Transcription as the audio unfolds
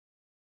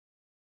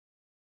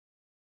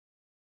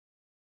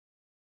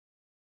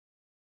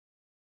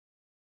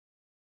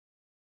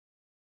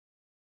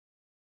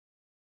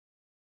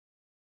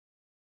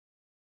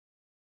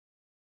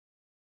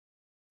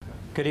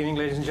Good evening,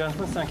 ladies and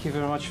gentlemen. Thank you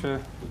very much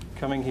for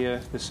coming here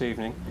this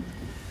evening.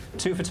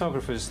 Two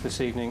photographers this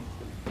evening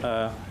who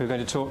are going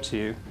to talk to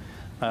you.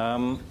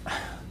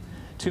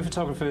 Two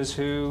photographers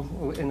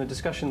who, in the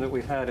discussion that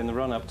we've had in the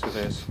run-up to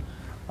this,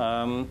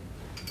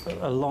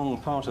 a long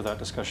part of that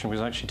discussion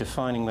was actually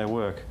defining their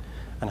work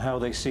and how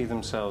they see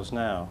themselves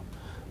now.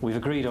 We've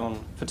agreed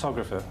on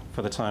photographer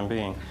for the time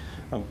being,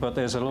 but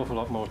there's an awful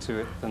lot more to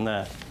it than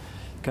that.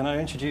 Can I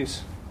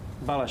introduce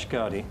Balazs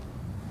Gardi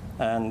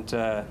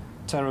and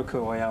Teru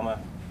Kuwayama,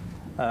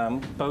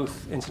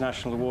 both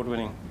international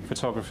award-winning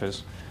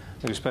photographers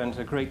who spent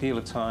a great deal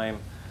of time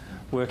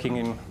working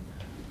in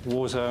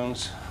war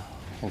zones.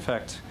 In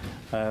fact,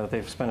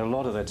 they've spent a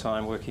lot of their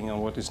time working on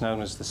what is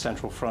known as the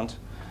Central Front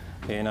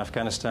in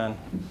Afghanistan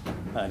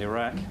and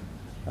Iraq.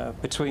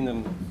 Between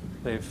them,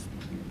 they've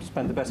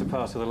spent the better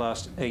part of the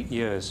last 8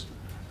 years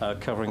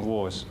covering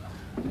wars.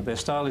 Their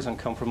style is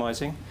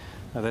uncompromising.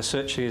 Their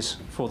search is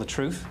for the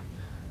truth,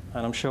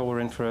 and I'm sure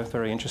we're in for a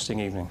very interesting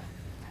evening.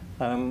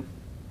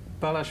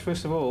 Balazs,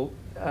 first of all,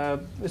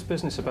 this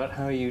business about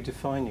how you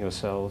define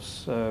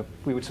yourselves.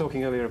 We were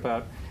talking earlier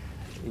about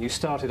you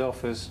started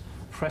off as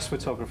press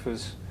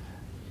photographers.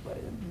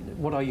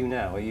 What are you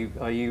now?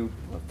 Are you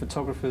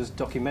photographers,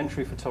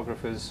 documentary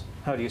photographers?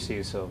 How do you see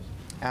yourselves?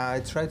 I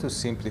try to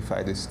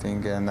simplify this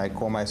thing, and I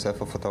call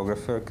myself a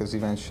photographer because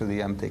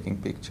eventually I'm taking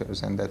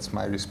pictures, and that's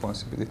my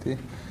responsibility.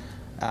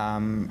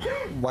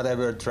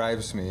 Whatever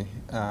drives me,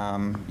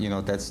 you know,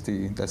 that's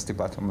the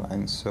bottom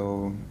line.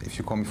 So if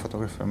you call me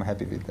photographer, I'm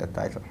happy with that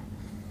title.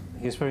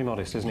 He's very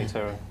modest, isn't he,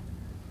 Teru?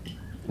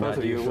 Both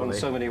of you have won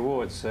so many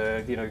awards.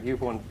 You know,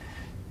 you've won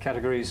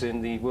categories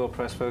in the World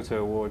Press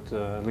Photo Award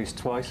at least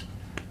twice,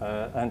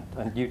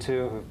 and you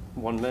two have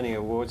won many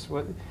awards.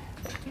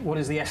 What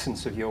is the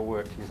essence of your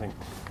work, do you think?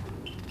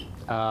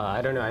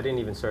 I don't know. I didn't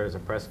even start as a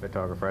press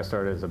photographer. I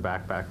started as a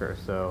backpacker.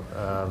 So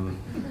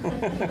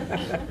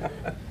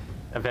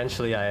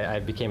eventually I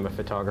became a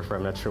photographer.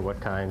 I'm not sure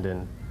what kind.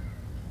 And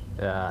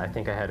I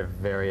think I had a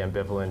very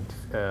ambivalent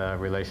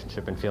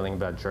relationship and feeling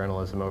about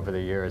journalism over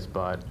the years.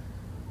 But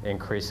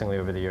increasingly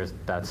over the years,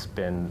 that's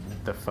been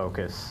the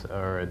focus,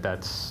 or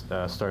that's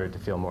started to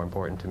feel more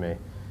important to me,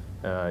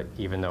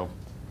 even though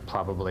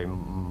probably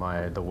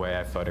the way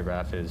I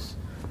photograph is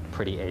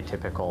pretty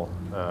atypical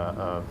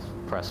of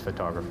press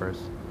photographers.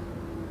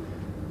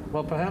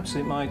 Well, perhaps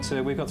it might,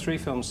 we've got 3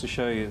 films to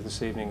show you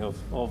this evening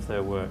of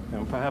their work.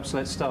 And perhaps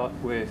let's start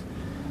with,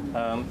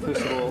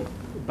 first of all,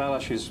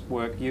 Balazs's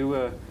work. You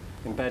were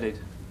embedded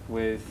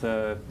with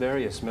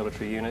various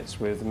military units,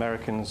 with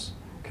Americans,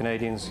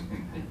 Canadians,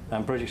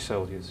 and British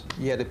soldiers.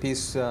 Yeah, the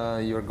piece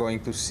you're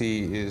going to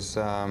see is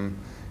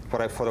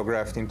what I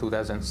photographed in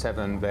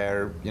 2007,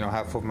 where, you know,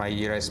 half of my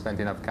year I spent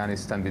in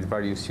Afghanistan with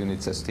various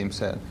units, as Tim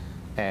said,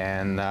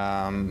 and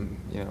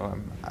you know,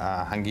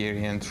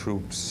 Hungarian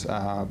troops.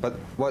 But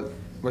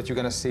what you're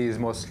going to see is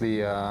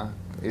mostly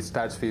it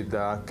starts with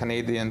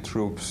Canadian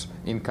troops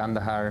in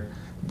Kandahar,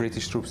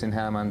 British troops in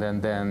Helmand,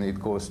 and then it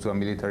goes to a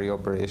military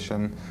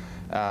operation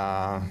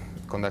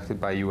conducted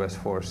by U.S.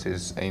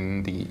 forces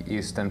in the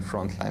eastern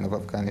front line of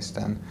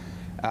Afghanistan.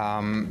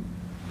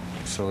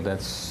 So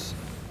that's.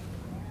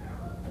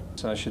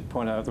 So I should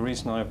point out the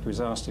reason I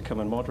was asked to come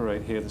and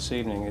moderate here this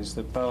evening is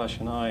that Balazs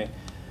and I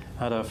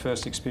had our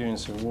first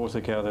experience of war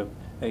together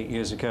 8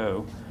 years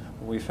ago.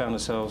 We found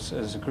ourselves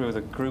as a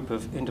group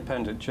of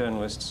independent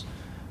journalists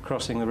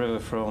crossing the river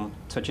from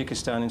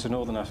Tajikistan into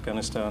northern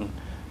Afghanistan.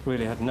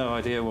 Really had no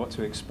idea what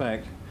to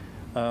expect.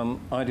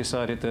 I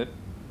decided that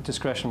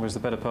discretion was the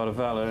better part of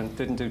valor and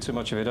didn't do too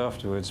much of it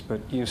afterwards,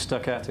 but you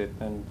stuck at it,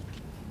 and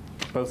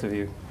both of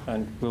you,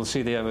 and we'll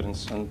see the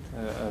evidence of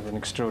an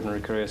extraordinary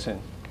career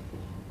since.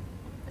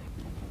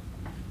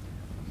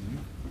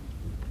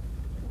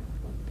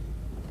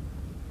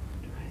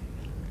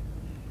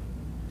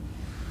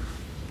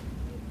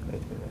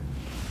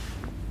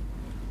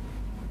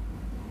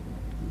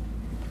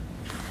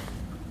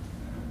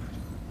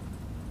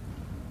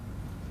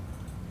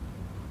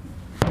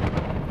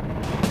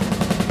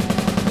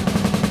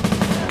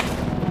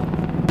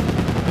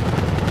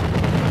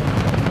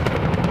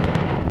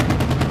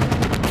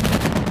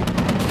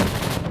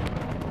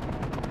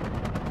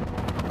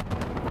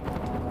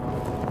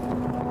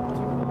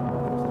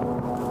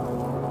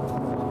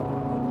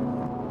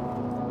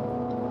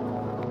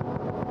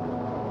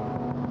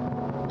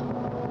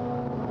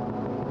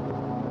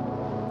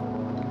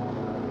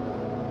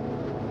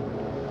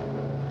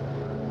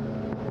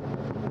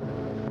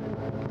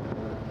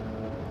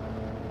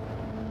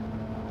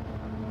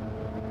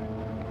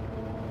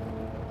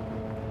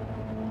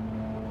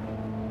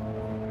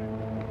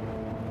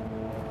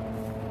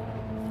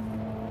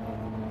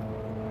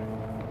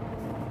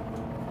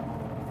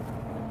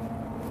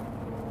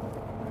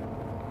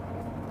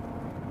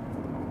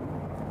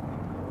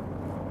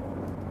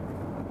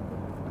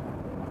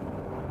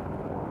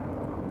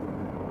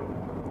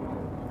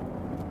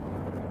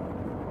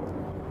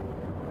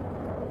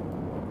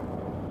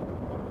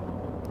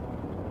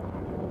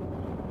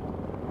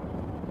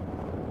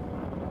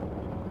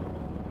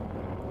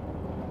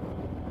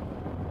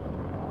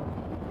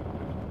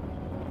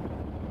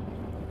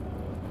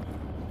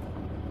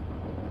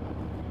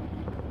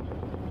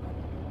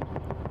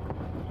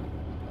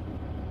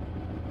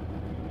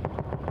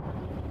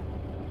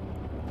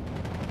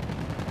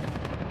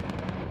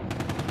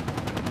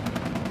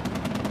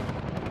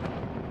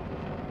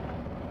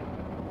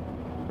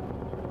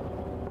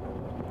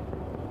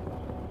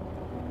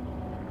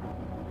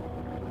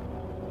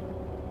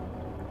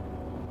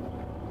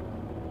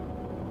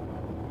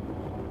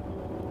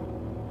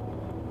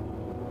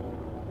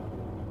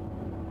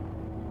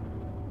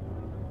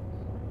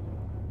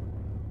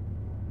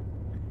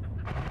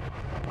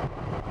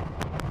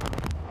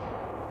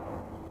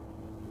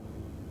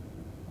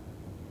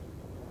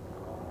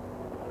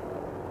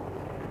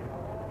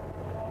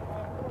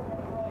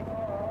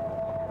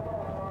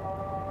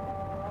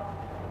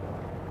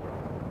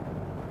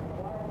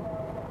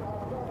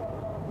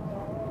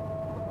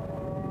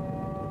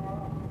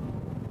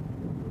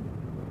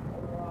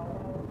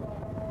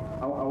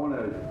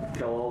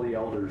 tell all the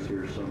elders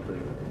here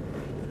something.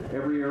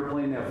 Every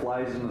airplane that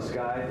flies in the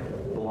sky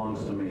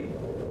belongs to me.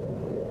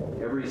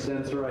 Every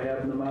sensor I have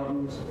in the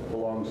mountains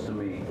belongs to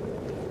me.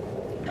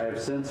 I have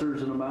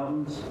sensors in the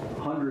mountains,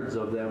 hundreds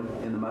of them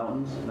in the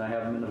mountains, and I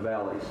have them in the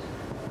valleys.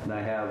 And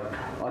I have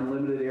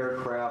unlimited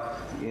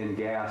aircraft and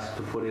gas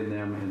to put in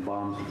them and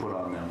bombs to put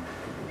on them.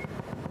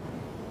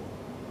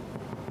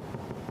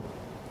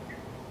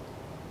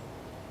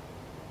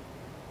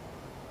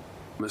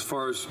 As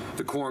far as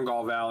the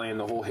Korengal Valley and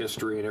the whole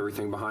history and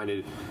everything behind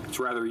it, it's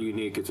rather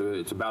unique.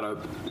 It's about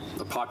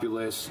a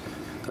populace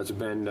that's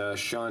been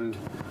shunned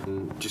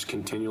and just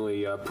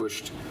continually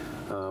pushed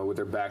with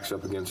their backs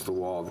up against the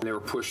wall. They were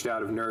pushed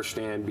out of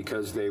Nuristan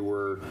because they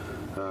were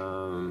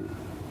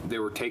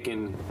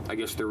taking, I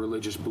guess, their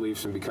religious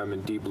beliefs and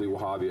becoming deeply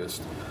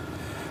Wahhabist.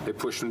 They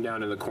pushed them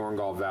down in the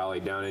Korengal Valley,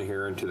 down in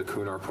here into the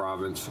Kunar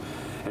province.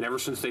 And ever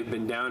since they've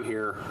been down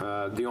here,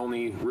 the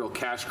only real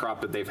cash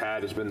crop that they've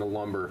had has been the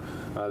lumber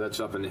that's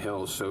up in the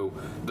hills. So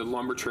the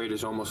lumber trade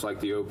is almost like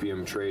the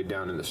opium trade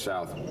down in the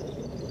south.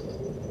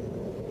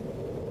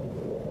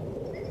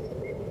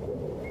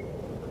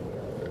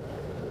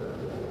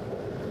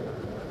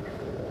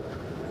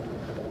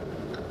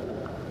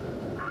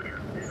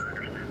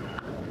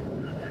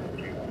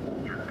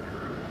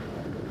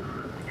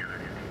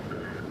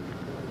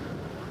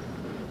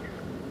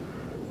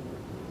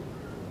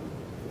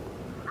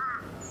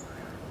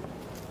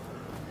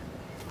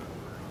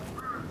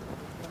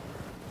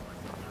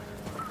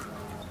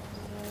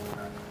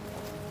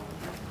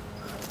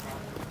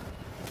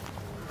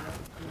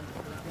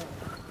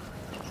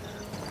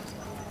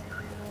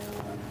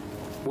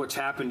 What's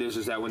happened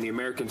is that when the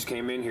Americans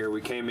came in here,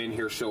 we came in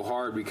here so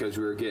hard because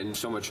we were getting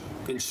so much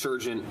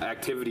insurgent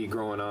activity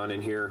going on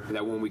in here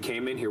that when we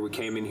came in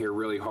here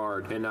really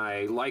hard. And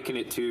I liken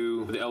it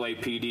to the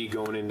LAPD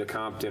going into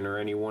Compton or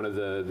any one of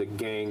the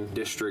gang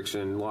districts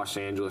in Los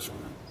Angeles.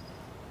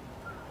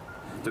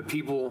 The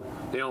people,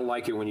 they don't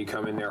like it when you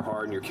come in there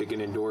hard and you're kicking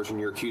in doors and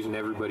you're accusing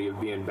everybody of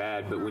being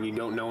bad, but when you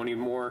don't know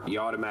anymore, you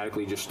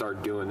automatically just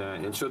start doing that.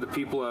 And so the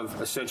people have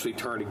essentially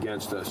turned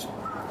against us.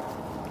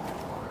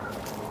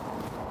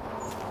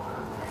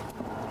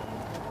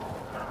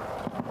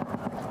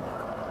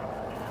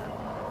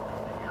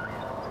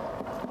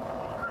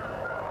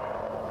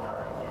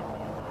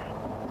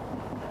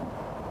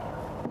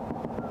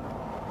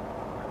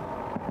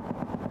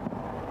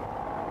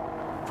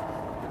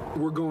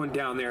 We're going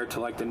down there to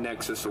like the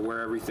nexus of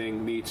where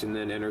everything meets and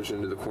then enters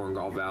into the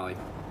Korengal Valley.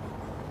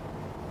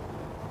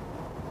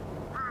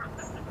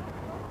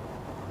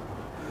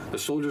 The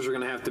soldiers are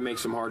going to have to make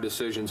some hard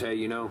decisions. Hey,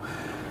 you know,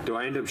 do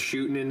I end up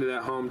shooting into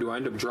that home? Do I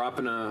end up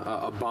dropping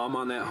a bomb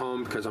on that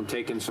home because I'm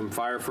taking some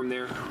fire from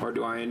there? Or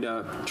do I end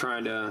up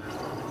trying to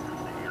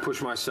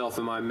push myself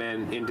and my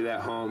men into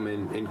that home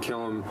and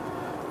kill them,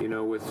 you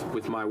know,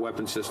 with my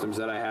weapon systems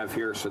that I have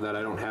here so that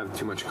I don't have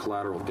too much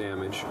collateral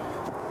damage?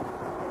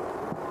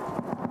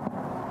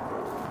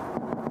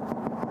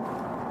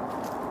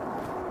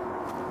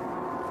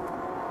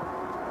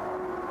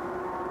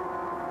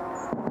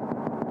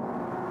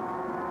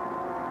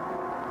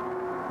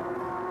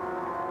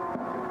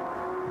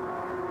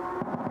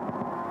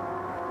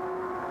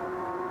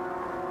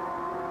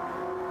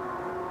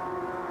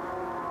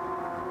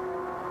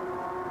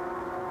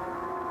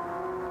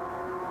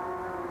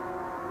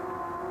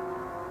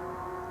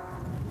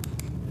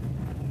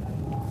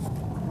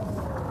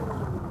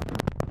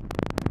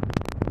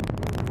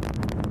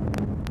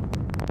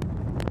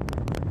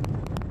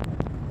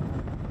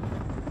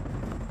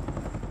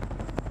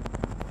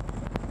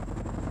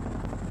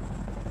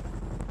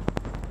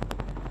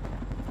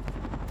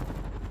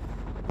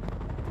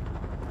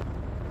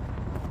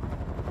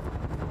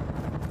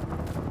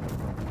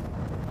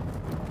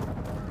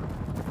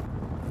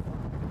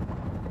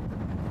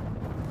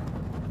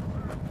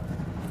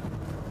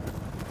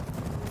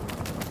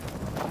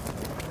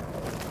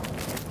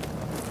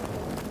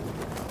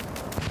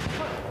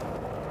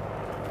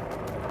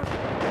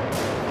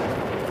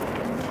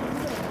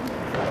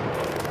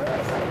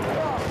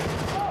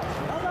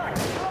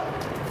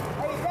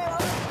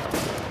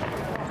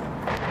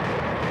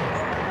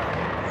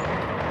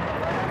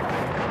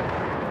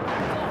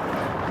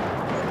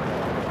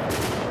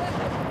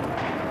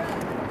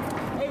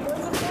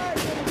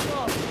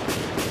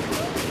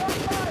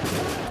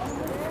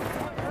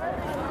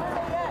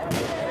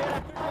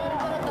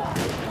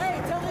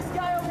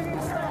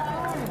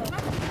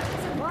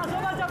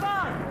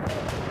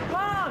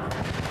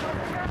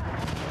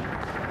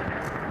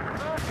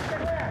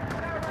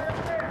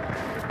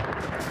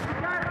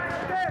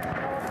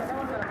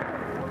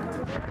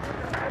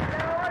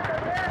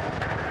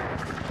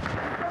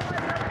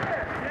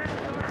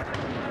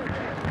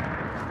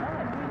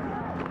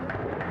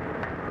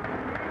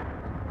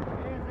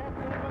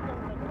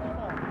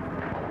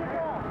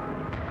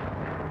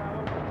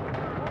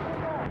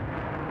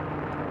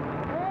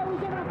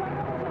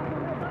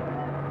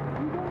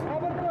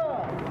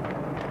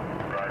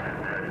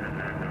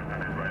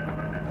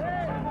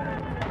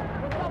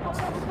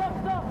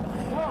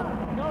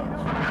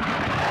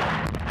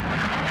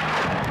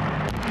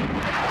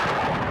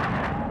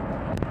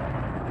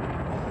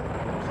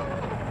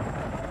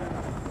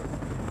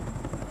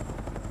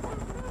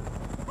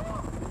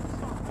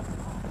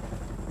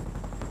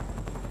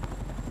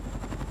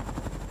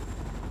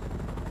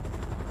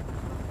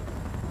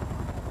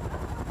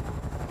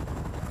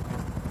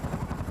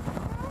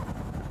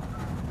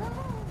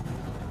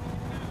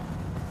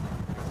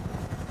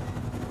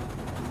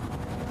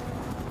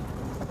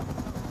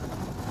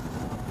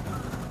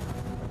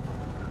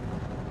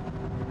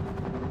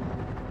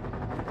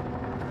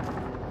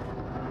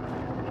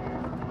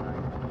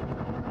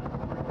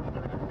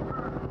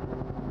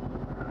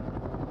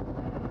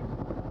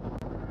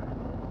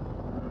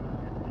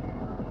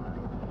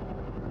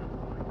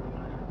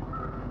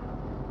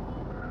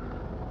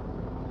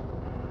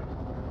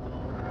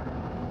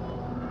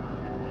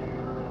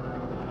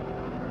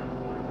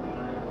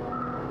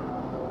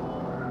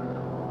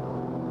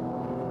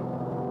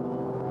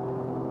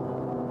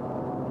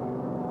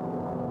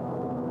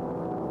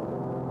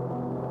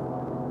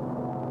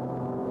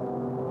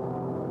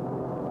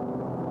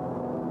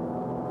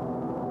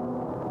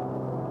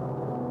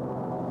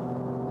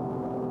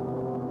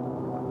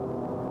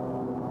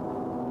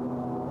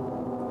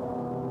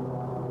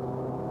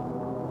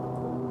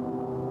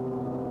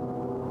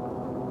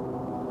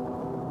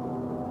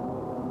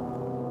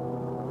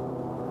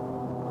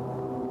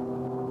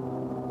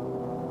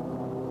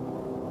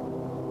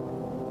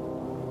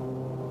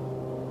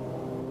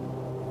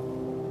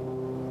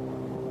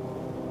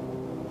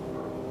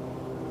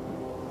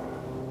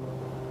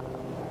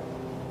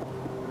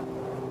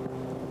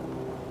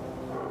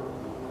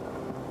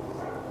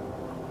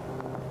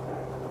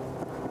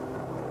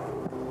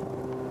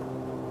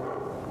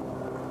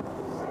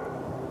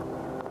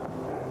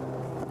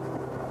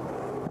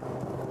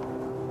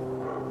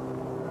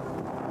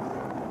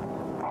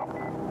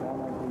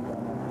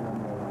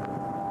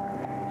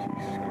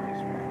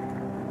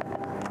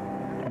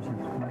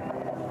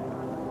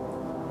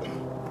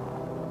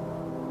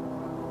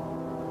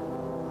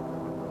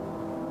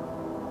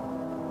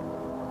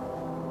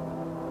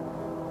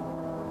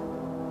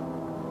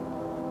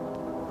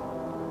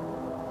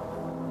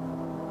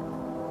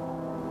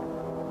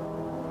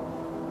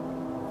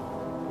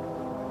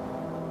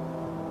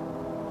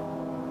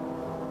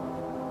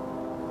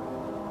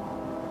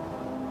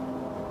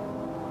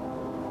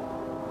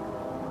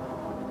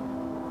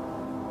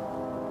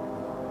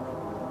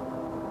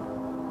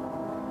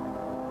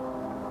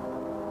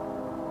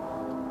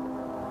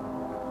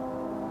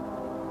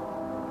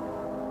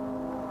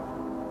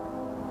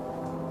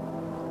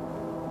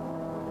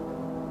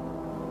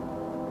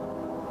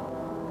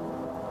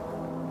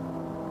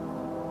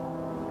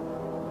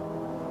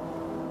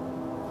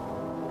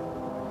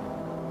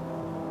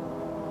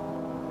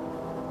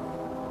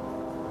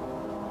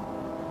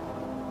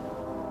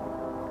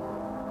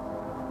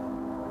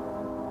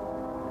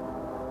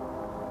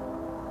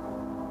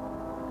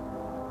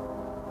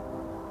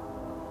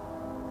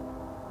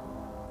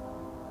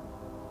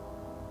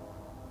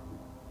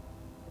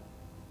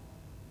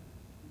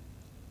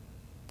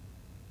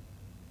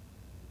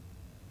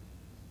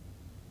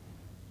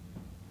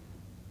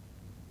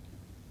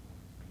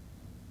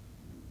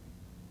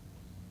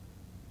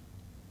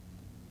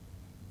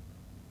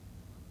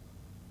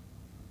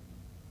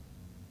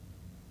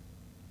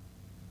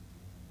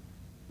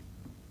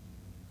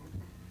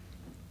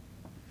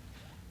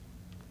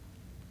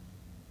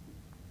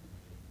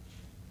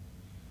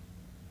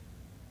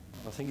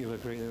 think you'll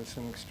agree there were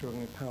some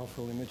extraordinarily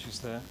powerful images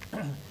there.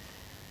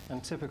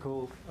 And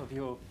typical of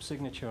your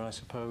signature, I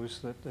suppose,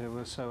 that they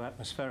were so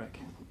atmospheric,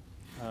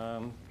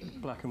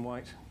 black and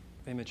white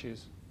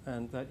images,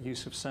 and that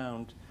use of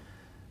sound.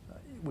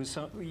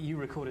 You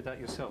recorded that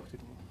yourself,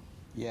 didn't you?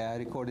 Yeah, I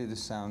recorded the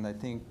sound. I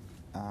think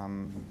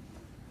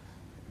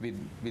with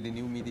the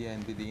new media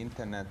and with the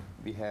internet,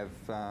 we have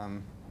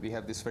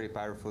this very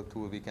powerful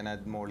tool. We can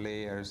add more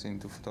layers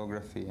into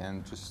photography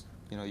and just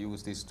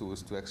use these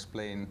tools to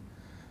explain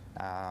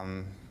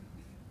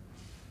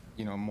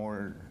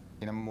more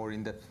in a more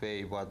in-depth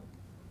way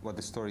what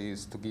the story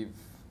is, to give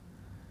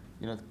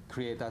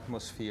create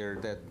atmosphere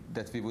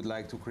that we would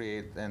like to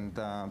create, and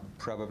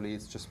probably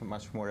it's just a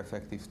much more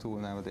effective tool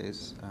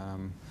nowadays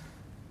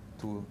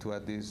to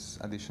add these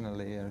additional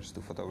layers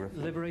to photography.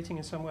 Liberating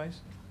in some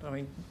ways? I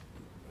mean,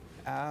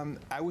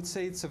 I would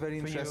say it's a very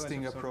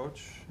interesting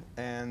approach,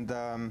 and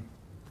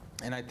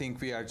I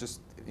think we are just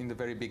in the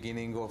very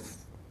beginning of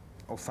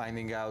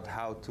finding out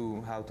how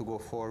to go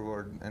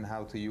forward and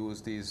how to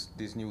use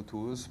these new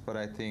tools. But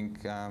I think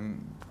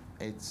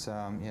it's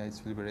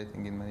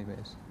liberating in many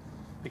ways.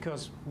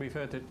 Because we've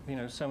heard that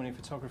so many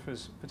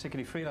photographers,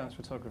 particularly freelance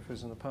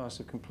photographers in the past,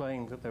 have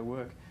complained that their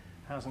work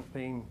hasn't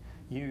been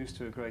used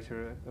to a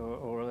greater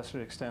or a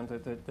lesser extent,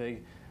 that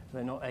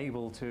they're not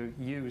able to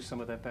use some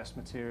of their best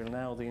material.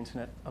 Now the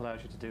internet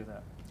allows you to do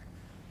that.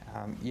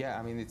 Yeah,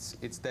 I mean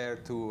it's there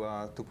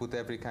to put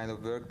every kind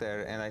of work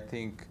there, and I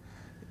think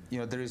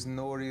there is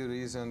no real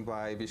reason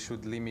why we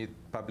should limit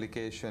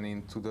publication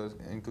into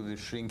the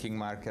shrinking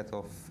market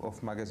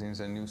of magazines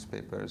and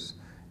newspapers.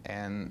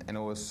 And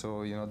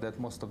also, that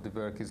most of the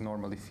work is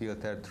normally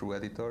filtered through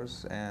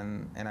editors,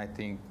 and I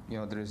think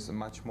there is a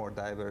much more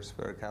diverse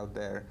work out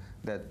there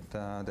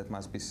that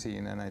must be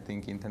seen, and I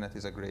think internet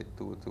is a great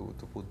tool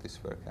to put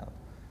this work out.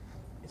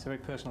 It's a very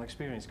personal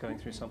experience going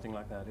through something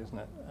like that, isn't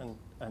it?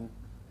 And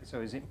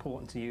so is it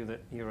important to you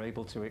that you're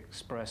able to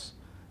express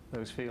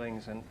those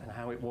feelings and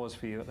how it was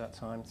for you at that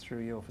time through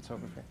your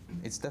photography?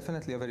 It's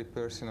definitely a very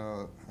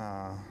personal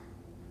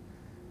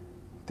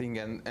thing,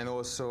 and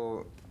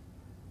also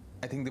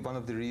I think one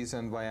of the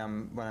reasons why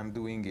I'm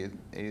doing it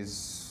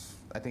is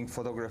I think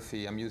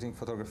photography. I'm using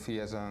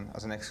photography as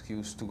an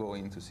excuse to go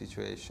into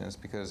situations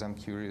because I'm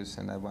curious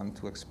and I want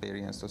to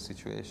experience those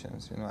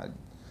situations.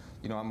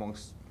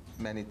 Amongst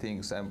many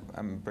things,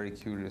 I'm very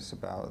curious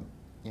about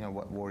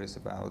what war is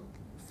about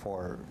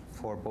for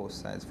both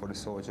sides, for the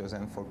soldiers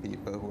and for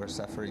people who are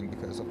suffering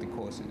because of the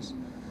causes.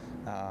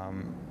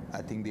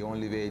 I think the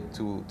only way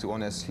to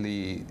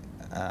honestly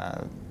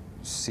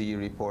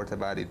report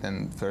about it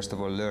and first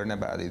of all learn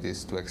about it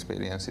is to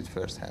experience it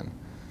firsthand.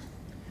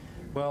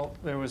 Well,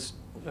 there was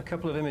a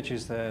couple of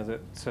images there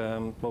that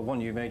won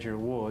you major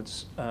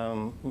awards.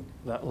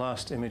 That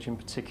last image in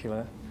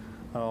particular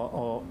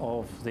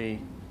of the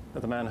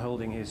man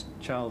holding his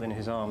child in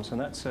his arms, and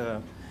that's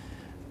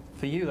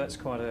for you that's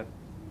quite a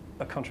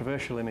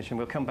controversial image, and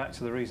we'll come back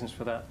to the reasons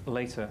for that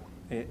later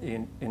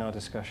in our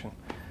discussion.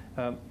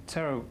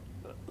 Teru,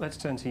 let's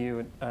turn to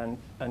you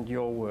and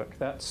your work.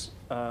 That's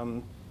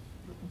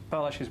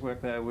Balazs's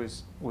work there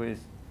was with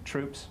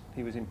troops.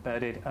 He was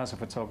embedded as a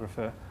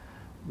photographer,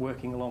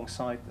 working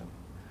alongside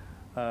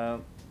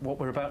them. What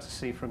we're about to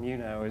see from you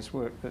now is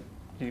work that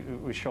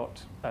was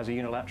shot as a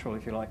unilateral,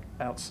 if you like,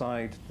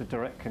 outside the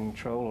direct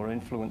control or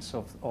influence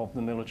of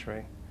the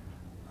military.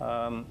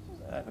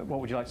 What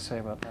would you like to say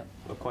about that?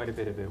 Well, quite a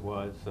bit of it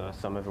was.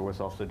 Some of it was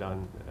also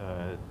done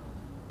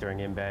during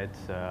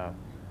embeds.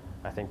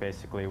 I think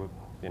basically,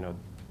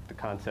 the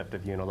concept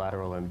of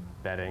unilateral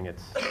embedding,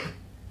 it's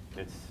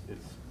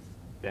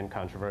been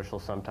controversial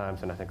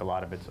sometimes, and I think a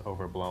lot of it's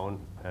overblown.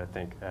 I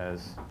think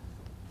as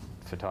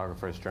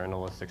photographers,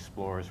 journalists,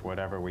 explorers,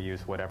 whatever, we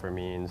use whatever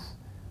means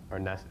are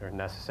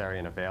necessary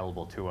and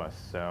available to us.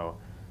 So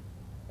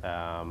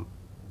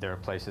there are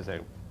places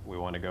that we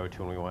want to go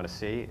to and we want to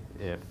see.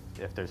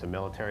 If there's a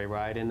military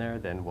ride in there,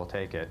 then we'll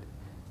take it.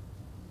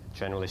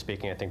 Generally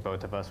speaking, I think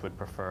both of us would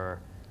prefer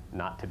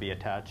not to be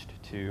attached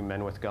to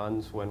men with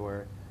guns when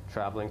we're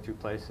traveling through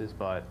places,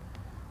 but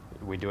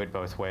we do it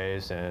both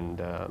ways,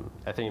 and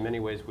I think in many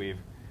ways we've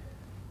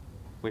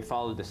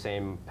followed the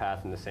same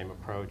path and the same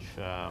approach.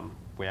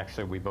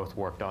 We both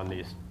worked on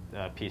these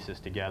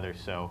pieces together,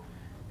 so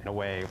in a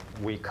way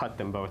we cut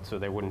them both so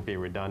they wouldn't be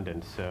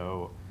redundant.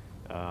 So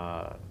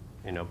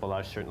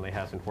Balazs certainly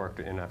hasn't worked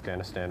in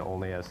Afghanistan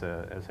only as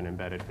an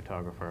embedded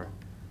photographer.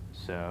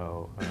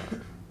 So,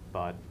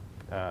 but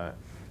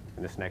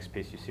in this next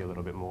piece you see a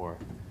little bit more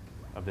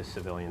of the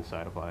civilian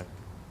side of life.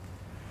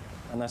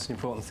 And that's an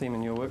important theme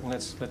in your work, and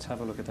let's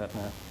have a look at that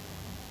now.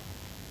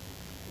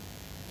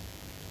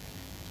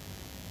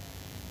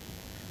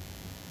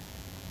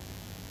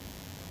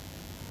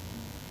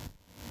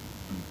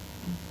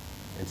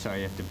 And sorry,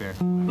 you have to bear.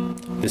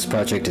 This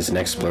project is an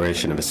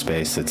exploration of a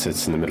space that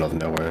sits in the middle of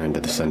nowhere into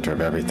the center of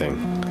everything.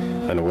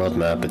 On a world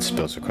map, it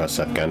spills across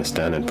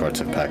Afghanistan and parts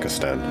of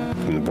Pakistan,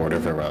 from the border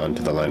of Iran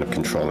to the line of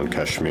control in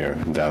Kashmir,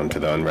 down to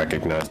the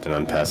unrecognized and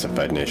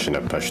unpacified nation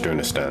of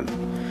Pashtunistan.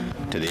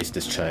 To the east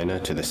is China,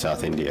 to the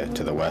south India,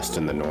 to the west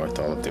and the north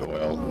all of the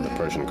oil, the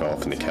Persian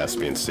Gulf, and the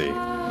Caspian Sea.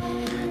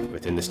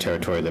 Within this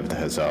territory live the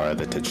Hazara,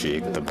 the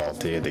Tajik, the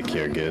Balti, the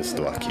Kyrgyz,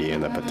 the Wakhi,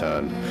 and the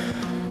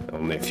Pathan,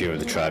 only a few of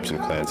the tribes and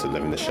clans that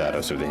live in the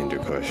shadows of the Hindu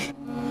Kush.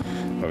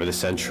 Over the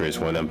centuries,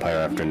 one empire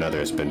after another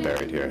has been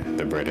buried here.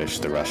 The British,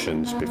 the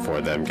Russians,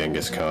 before them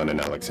Genghis Khan and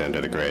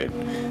Alexander the Great.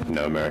 And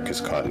now America's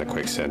caught in the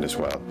quicksand as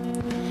well.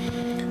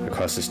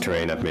 Across this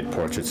terrain, I've made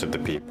portraits of the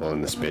people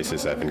and the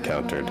spaces I've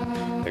encountered.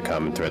 The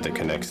common thread that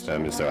connects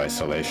them is their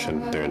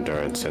isolation, their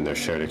endurance, and their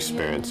shared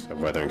experience of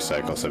weathering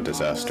cycles of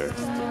disaster,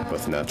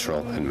 both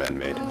natural and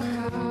man-made.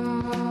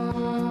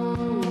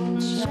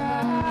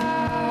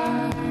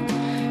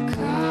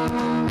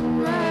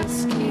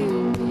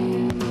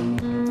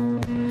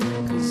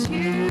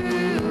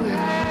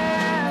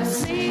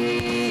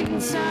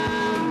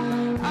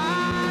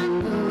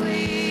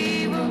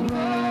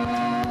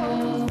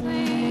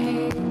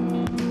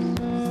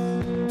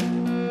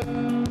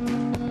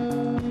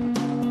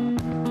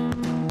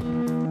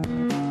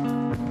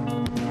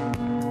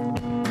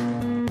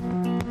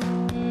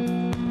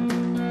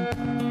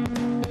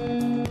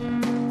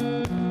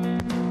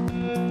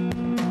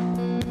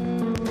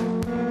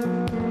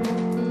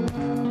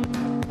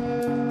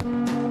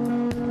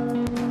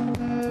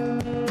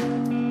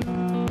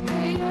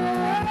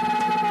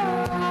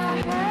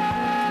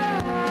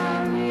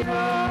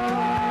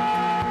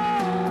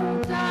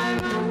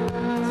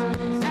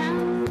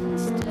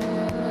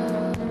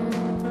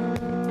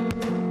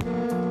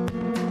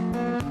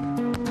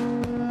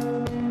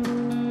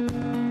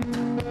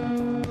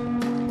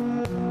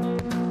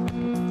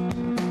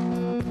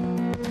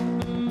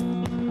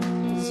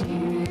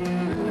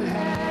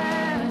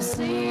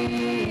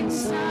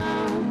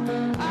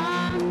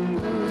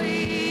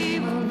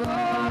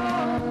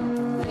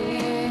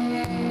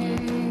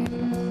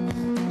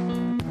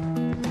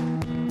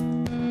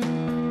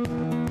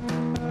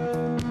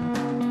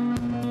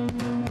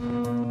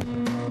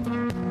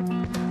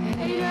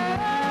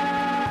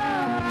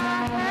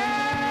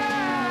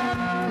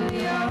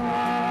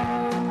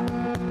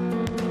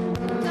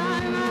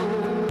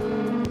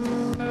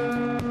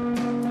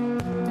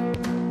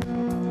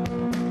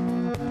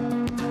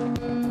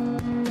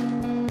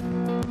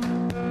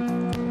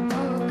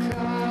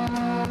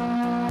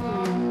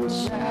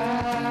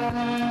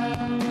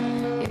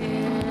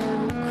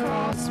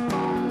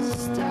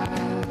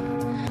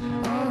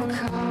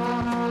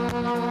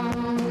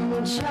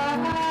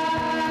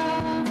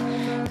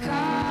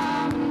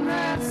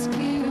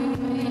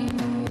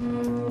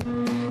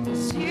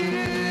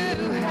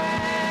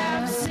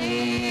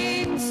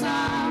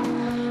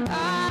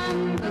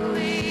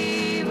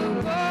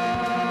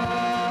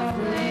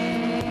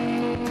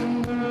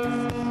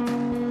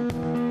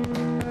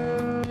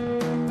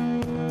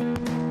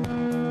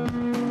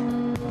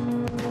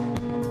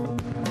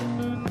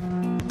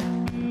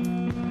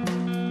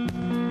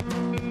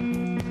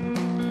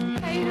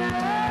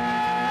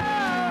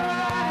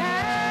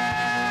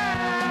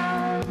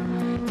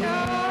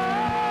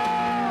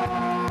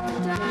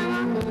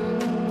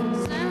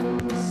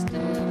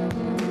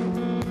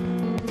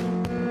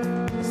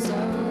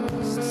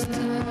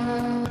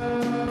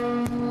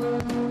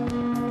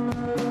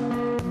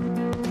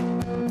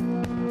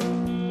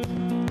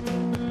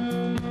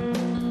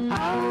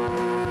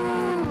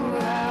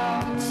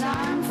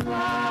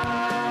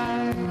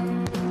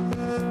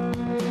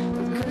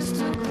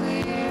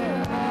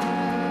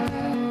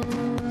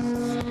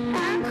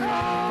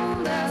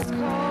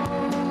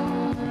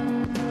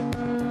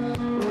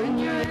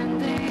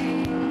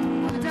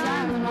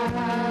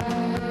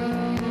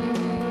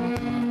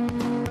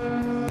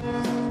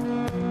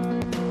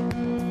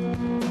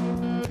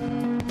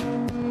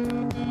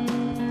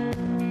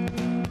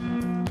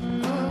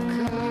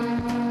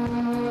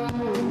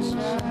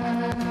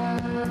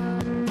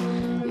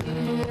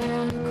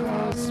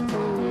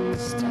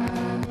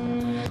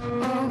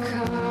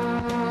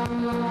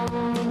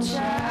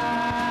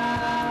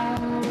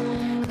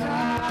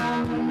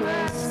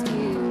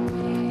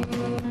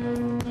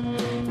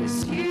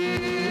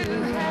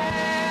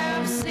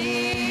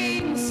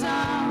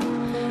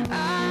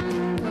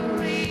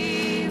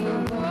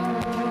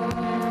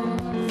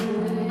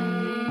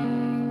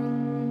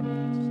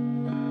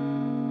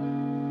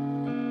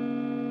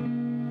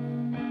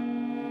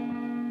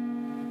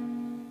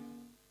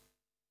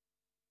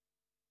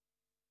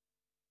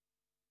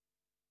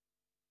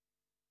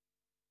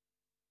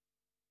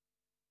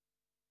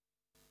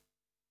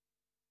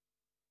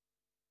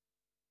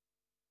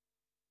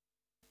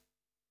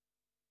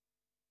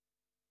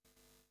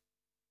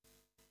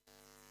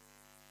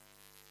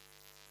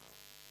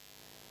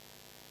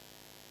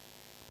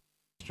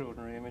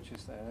 Extraordinary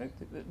images there.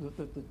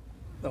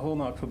 The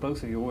hallmark for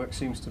both of your work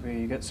seems to be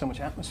you get so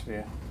much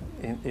atmosphere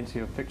into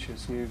your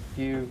pictures. We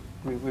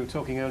were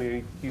talking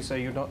earlier, you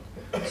say you're not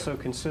so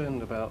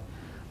concerned about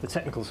the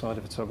technical side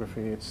of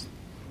photography. It's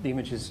the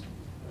images,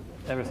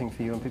 everything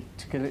for you,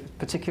 and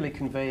particularly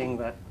conveying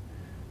that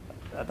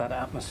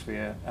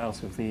atmosphere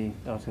out of the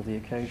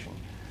occasion.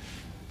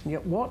 And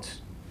yet,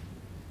 what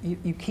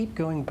you keep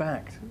going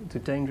back to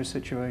dangerous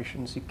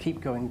situations, you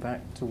keep going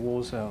back to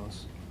war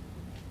zones.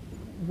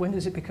 When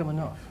does it become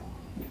enough?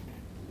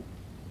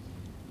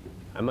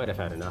 I might have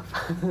had enough.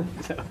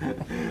 So,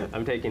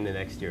 I'm taking the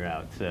next year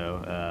out,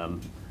 so,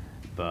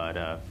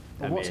 Well,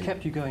 what's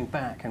kept you going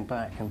back and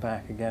back and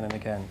back again and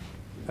again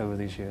over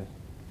these years?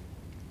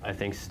 I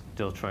think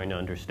still trying to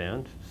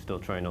understand, still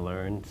trying to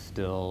learn,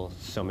 still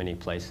so many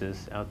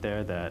places out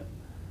there that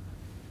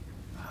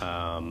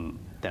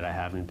that I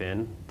haven't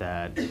been,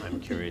 that I'm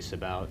curious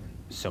about,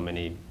 so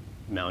many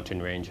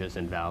mountain ranges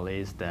and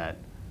valleys that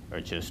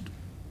are just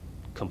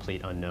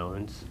complete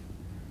unknowns.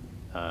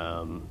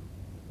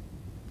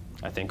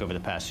 I think over the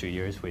past few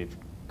years we've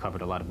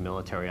covered a lot of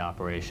military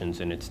operations,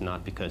 and it's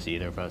not because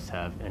either of us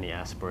have any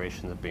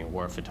aspirations of being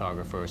war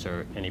photographers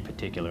or any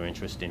particular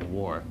interest in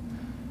war.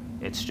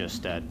 It's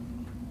just that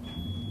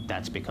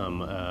that's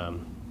become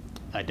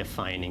a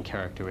defining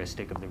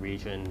characteristic of the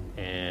region,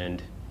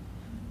 and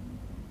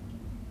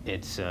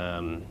it's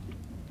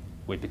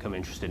we've become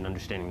interested in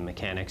understanding the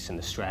mechanics and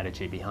the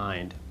strategy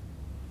behind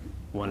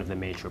one of the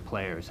major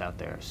players out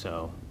there.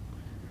 So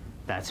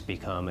that's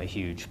become a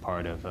huge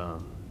part of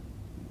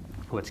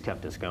what's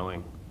kept us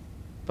going.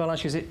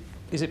 Balazs,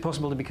 is it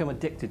possible to become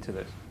addicted to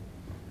this?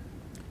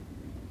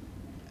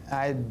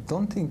 I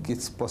don't think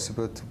it's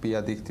possible to be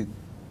addicted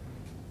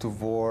to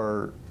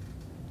war,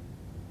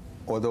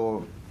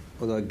 although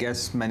I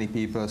guess many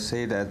people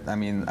say that. I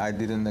mean, I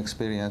didn't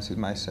experience it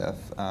myself.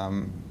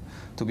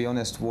 To be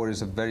honest, war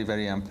is a very,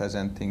 very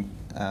unpleasant thing,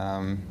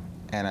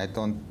 and I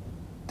don't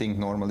think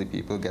normally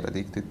people get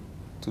addicted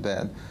to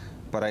that.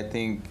 But I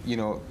think, you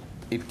know,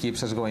 it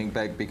keeps us going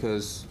back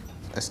because,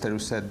 as Teru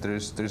said,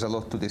 there's a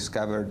lot to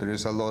discover. There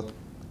is a lot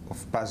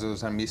of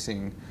puzzles are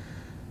missing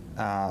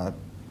that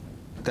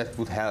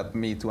would help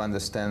me to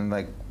understand,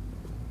 like,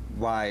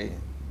 why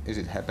is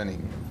it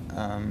happening.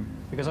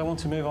 Because I want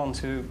to move on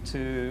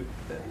to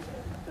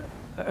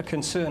a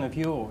concern of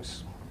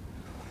yours,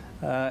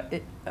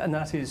 and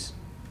that is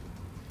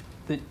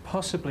that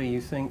possibly you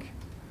think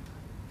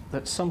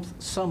that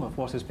some of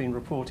what has been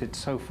reported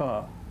so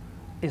far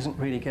isn't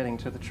really getting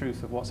to the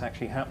truth of what's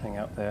actually happening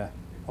out there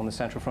on the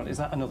Central Front. Is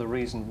that another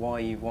reason why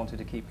you wanted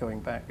to keep going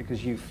back?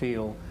 Because you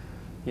feel,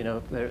 you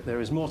know,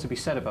 there is more to be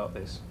said about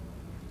this,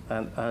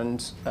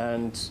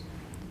 and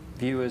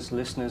viewers,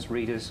 listeners,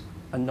 readers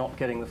are not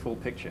getting the full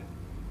picture.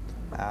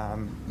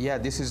 Yeah,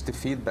 this is the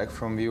feedback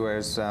from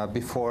viewers.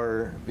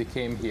 Before we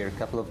came here a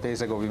couple of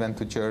days ago, we went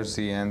to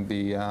Jersey and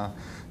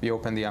we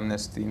opened the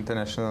Amnesty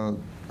International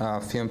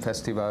Film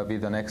Festival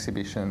with an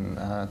exhibition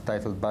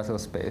titled Battle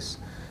Space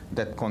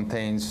that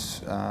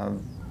contains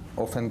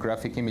often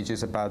graphic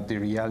images about the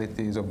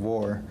realities of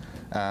war.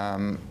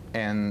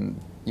 And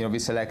you know, we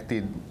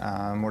selected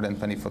more than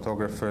 20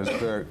 photographers'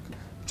 work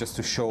just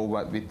to show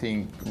what we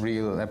think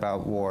real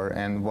about war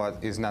and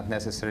what is not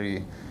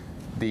necessarily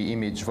the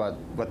image, what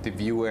the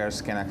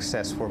viewers can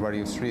access for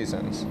various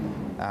reasons.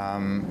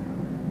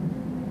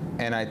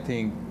 And I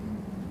think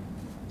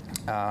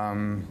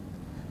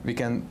we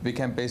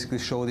can basically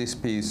show this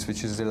piece,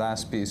 which is the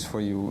last piece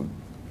for you.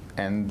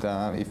 And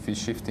if we're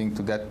shifting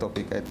to that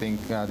topic, I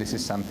think this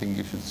is something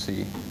you should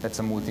see. That's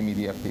a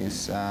multimedia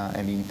piece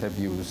and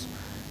interviews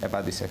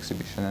about this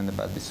exhibition and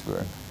about this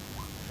work.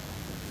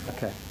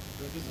 Okay.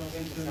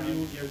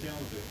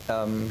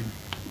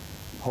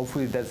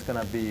 Hopefully that's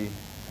gonna be.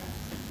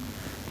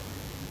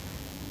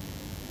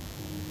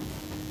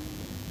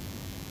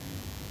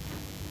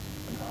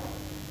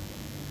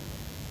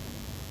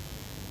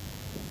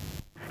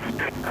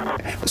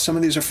 Some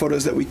of these are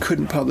photos that we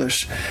couldn't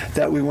publish,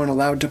 that we weren't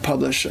allowed to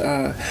publish,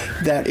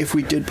 that if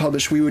we did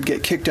publish, we would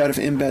get kicked out of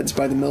embeds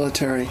by the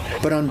military.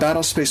 But on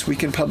Battle Space, we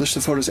can publish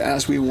the photos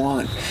as we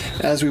want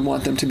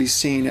them to be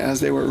seen, as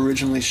they were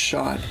originally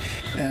shot.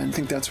 And I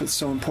think that's what's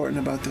so important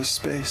about this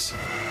space.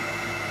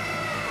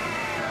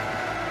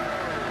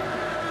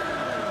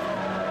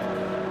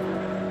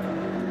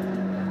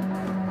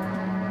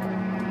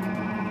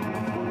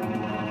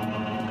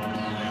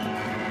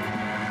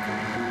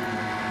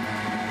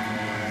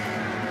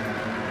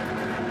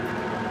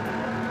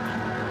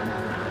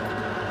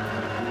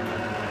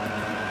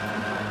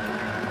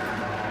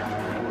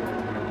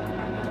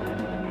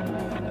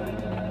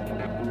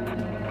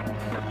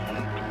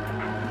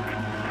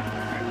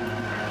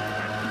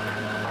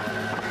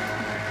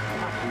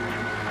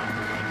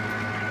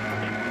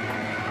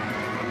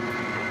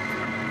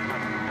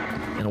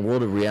 In a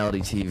world of reality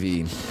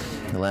TV,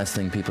 the last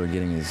thing people are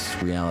getting is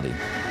reality.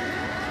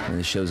 And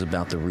the show's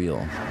about the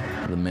real.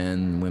 The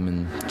men,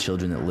 women,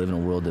 children that live in a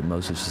world that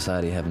most of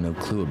society have no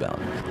clue about.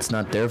 It's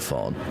not their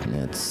fault.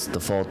 It's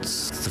the fault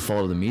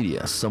of the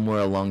media.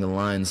 Somewhere along the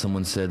line,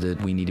 someone said that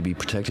we need to be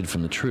protected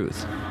from the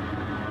truth.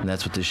 And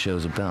that's what this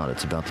show's about.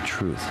 It's about the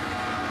truth.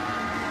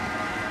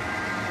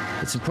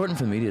 It's important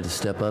for the media to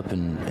step up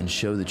and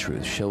show the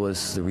truth, show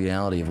us the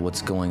reality of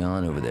what's going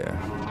on over there.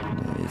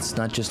 It's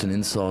not just an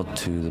insult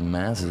to the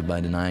masses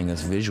by denying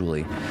us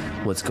visually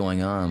what's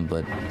going on,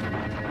 but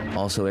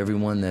Also,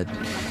 everyone that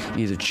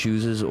either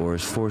chooses or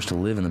is forced to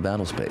live in the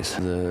battle space.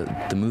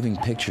 The moving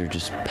picture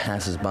just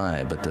passes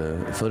by, but the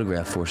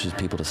photograph forces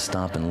people to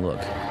stop and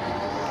look.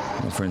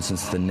 For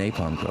instance, the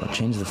napalm girl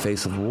changed the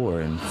face of war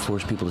and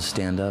forced people to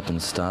stand up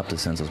and stop the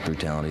senseless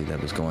brutality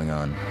that was going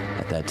on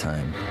at that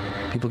time.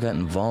 People got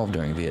involved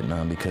during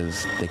Vietnam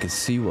because they could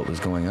see what was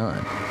going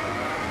on.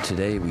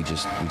 Today, we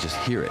just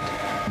hear it.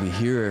 We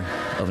hear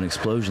of an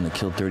explosion that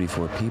killed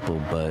 34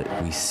 people, but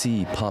we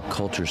see pop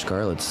culture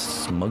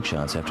Scarlet's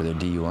mugshots after their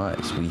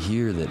DUIs. We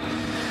hear that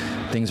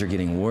things are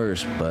getting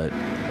worse, but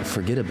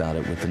forget about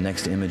it with the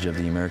next image of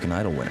the American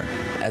Idol winner.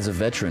 As a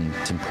veteran,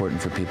 it's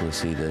important for people to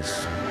see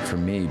this, for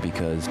me,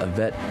 because a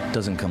vet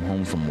doesn't come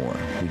home from war.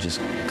 We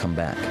just come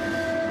back.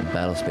 And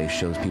battle space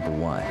shows people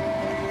why.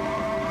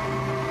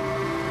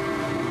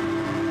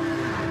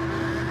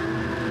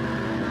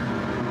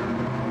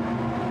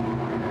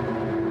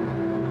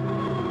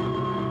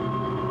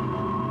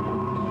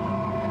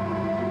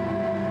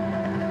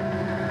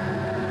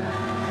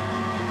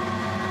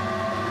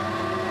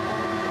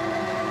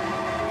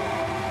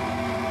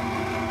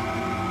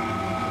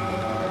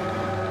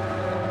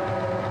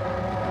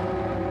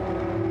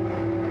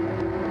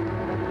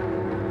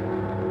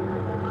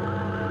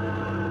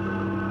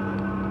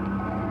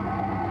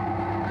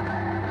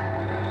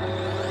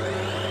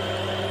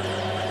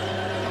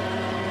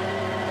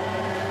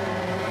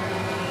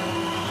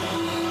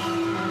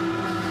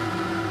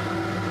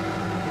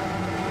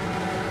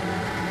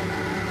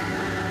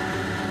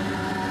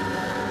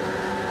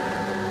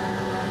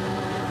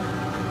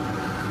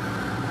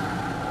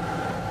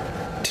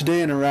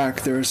 Today in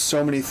Iraq, there are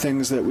so many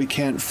things that we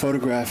can't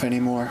photograph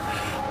anymore.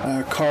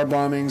 Car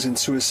bombings and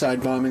suicide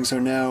bombings are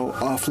now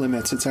off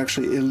limits. It's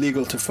actually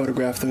illegal to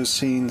photograph those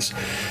scenes.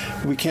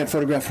 We can't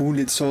photograph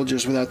wounded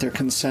soldiers without their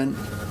consent.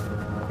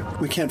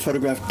 We can't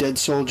photograph dead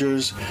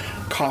soldiers,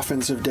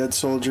 coffins of dead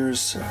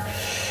soldiers.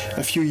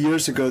 A few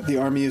years ago, the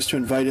Army used to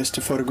invite us to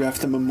photograph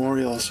the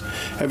memorials.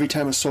 Every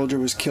time a soldier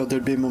was killed,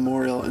 there'd be a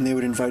memorial, and they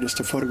would invite us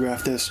to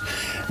photograph this.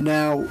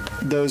 Now,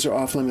 those are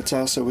off limits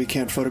also. We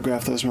can't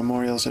photograph those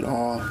memorials at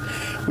all.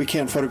 We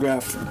can't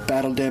photograph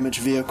battle-damaged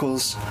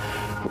vehicles.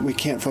 We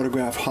can't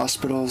photograph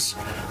hospitals.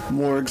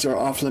 Morgues are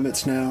off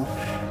limits now.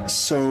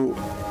 So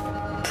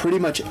pretty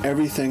much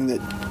everything that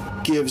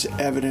gives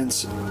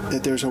evidence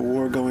that there's a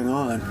war going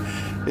on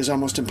is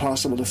almost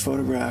impossible to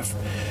photograph.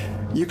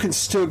 You can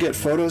still get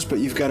photos, but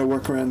you've got to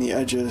work around the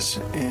edges,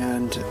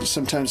 and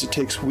sometimes it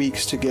takes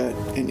weeks to get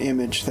an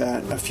image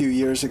that a few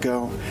years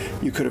ago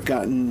you could have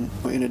gotten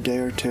in a day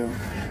or two.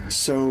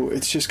 So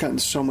it's just gotten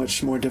so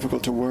much more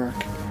difficult to work.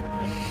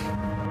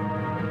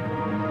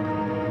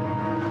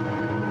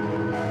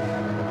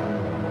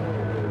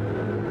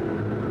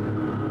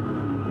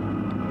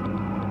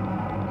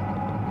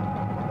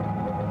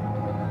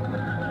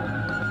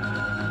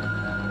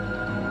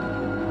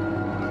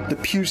 The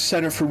Pew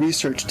Center for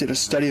Research did a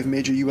study of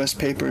major U.S.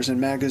 papers and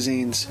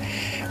magazines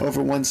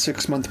over one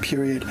 6-month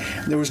period.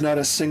 There was not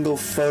a single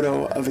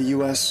photo of a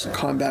U.S.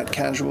 combat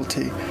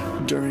casualty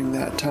during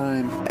that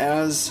time.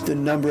 As the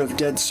number of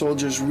dead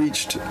soldiers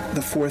reached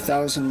the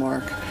 4,000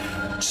 mark,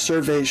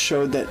 surveys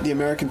showed that the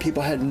American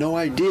people had no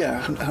idea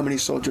how many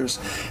soldiers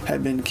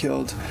had been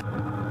killed.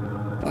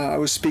 I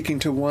was speaking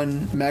to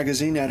one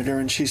magazine editor,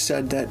 and she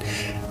said that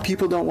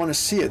people don't want to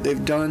see it.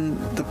 They've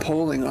done the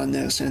polling on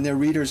this, and their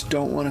readers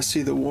don't want to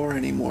see the war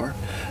anymore.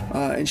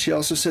 And she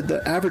also said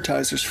that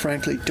advertisers,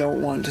 frankly,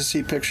 don't want to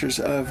see pictures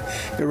of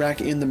Iraq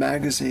in the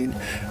magazine.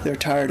 They're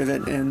tired of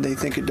it, and they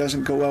think it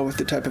doesn't go well with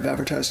the type of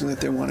advertising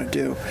that they want to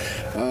do.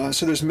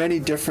 So there's many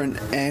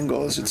different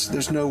angles.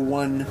 There's no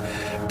one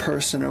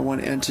person or one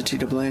entity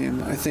to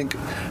blame. I think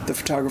the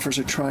photographers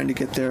are trying to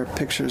get their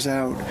pictures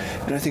out,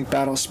 and I think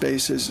Battle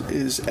Space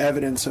is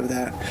evidence of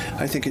that.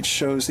 I think it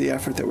shows the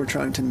effort that we're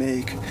trying to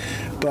make.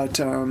 But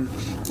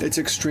it's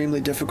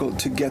extremely difficult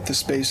to get the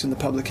space in the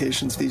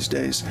publications these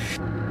days.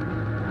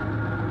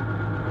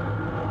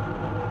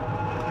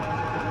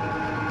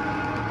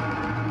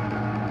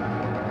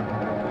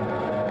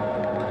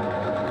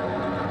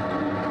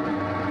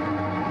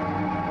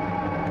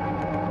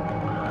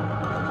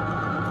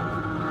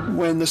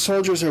 When the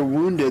soldiers are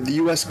wounded, the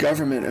U.S.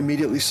 government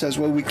immediately says,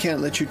 well, we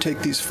can't let you take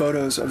these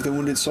photos of the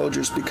wounded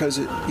soldiers because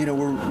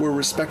we're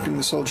respecting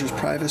the soldiers'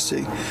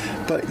 privacy.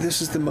 But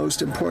this is the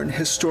most important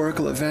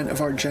historical event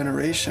of our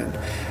generation.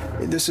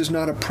 This is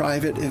not a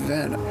private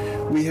event.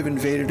 We have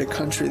invaded a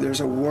country.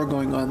 There's a war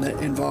going on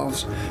that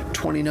involves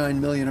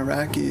 29 million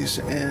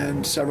Iraqis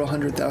and several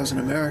 100,000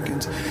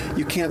 Americans.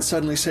 You can't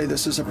suddenly say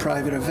this is a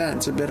private event.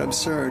 It's a bit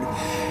absurd.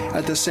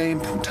 At the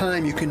same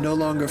time, you can no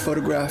longer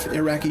photograph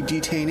Iraqi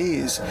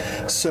detainees.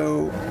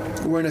 So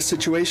we're in a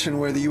situation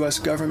where the U.S.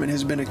 government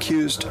has been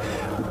accused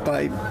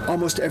by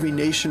almost every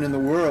nation in the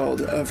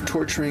world of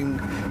torturing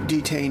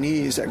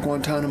detainees at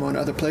Guantanamo and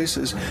other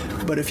places.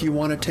 But if you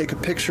want to take a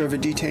picture of a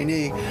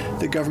detainee,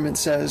 the government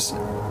says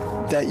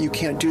that you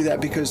can't do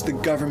that because the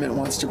government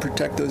wants to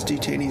protect those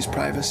detainees'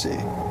 privacy.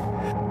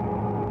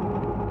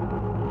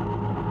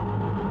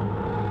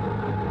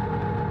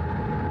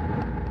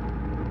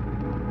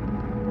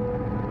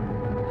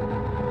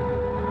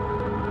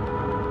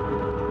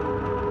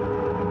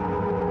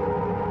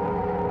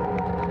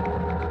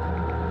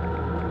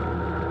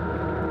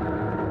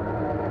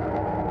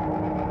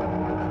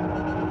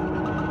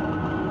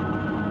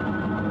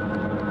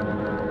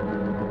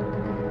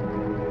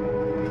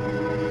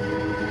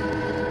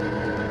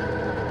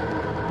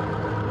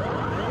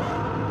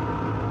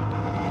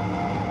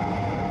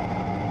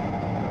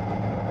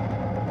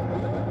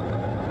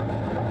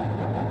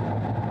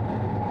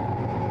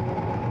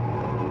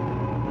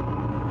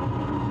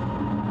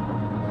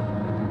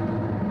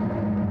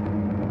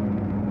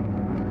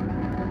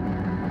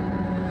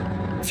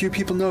 few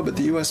people know, but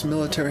the U.S.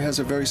 military has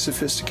a very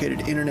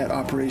sophisticated internet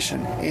operation,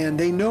 and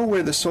they know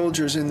where the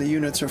soldiers in the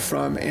units are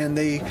from, and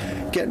they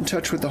get in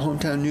touch with the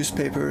hometown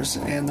newspapers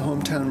and the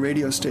hometown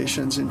radio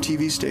stations and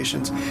TV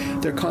stations.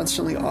 They're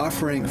constantly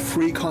offering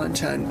free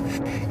content.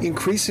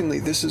 Increasingly,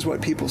 this is what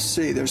people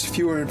see. There's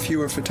fewer and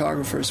fewer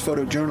photographers,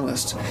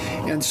 photojournalists,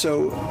 and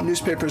so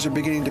newspapers are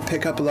beginning to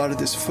pick up a lot of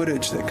this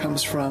footage that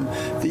comes from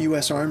the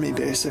U.S. Army,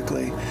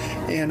 basically.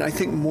 And I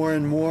think more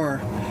and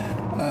more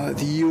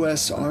the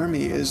U.S.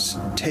 Army is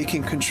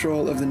taking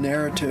control of the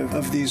narrative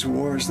of these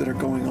wars that are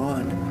going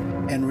on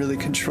and really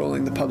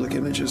controlling the public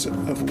images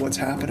of what's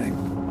happening.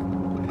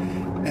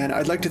 And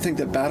I'd like to think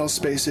that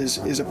Battlespace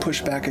is a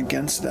pushback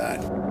against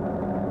that.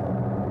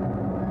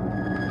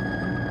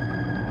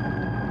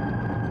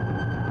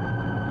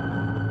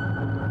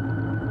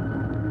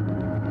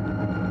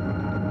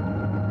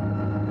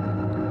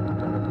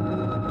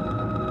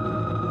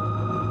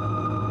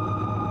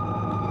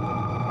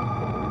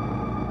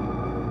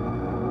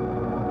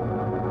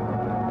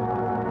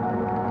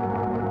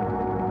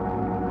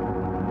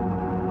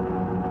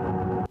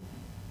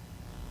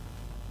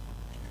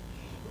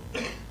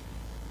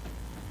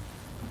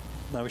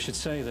 Now, we should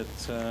say that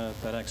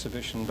that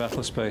exhibition,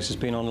 Battlespace, has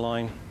been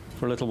online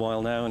for a little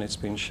while now, and it's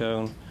been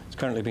shown. It's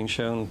currently being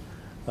shown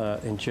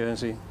in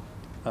Jersey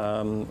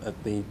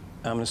at the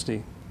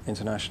Amnesty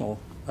International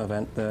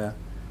event there.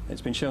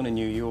 It's been shown in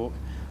New York.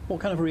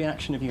 What kind of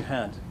reaction have you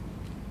had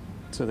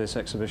to this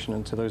exhibition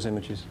and to those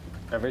images?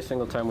 Every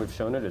single time we've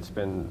shown it,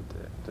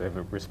 the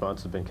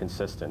response has been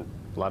consistent.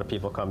 A lot of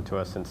people come to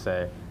us and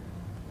say,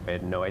 "I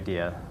had no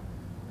idea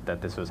that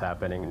this was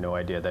happening, no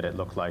idea that it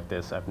looked like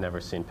this. I've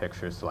never seen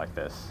pictures like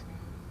this."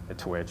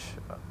 To which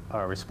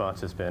our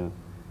response has been,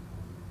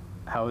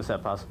 how is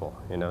that possible?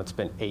 You know, it's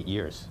been 8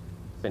 years.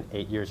 It's been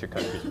 8 years your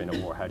country's been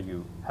at war. How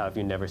have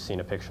you never seen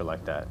a picture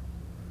like that?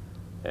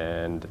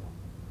 And,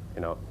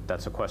 you know,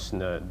 that's a question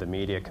the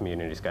media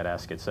community's got to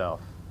ask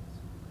itself.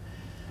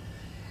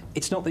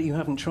 It's not that you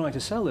haven't tried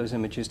to sell those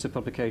images to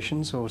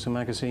publications or to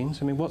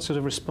magazines. I mean, what sort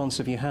of response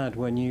have you had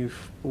when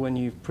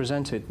you've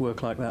presented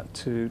work like that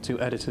to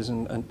editors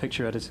and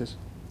picture editors?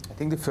 I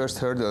think the first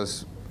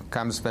hurdles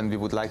comes when we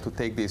would like to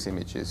take these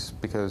images,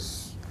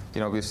 because,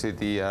 you know, obviously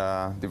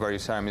the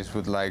various armies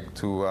would like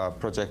to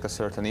project a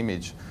certain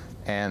image,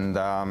 and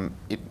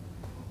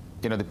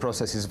you know, the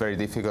process is very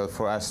difficult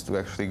for us to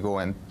actually go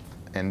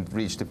and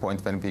reach the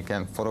point when we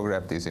can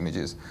photograph these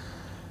images.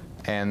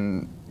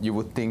 And you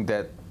would think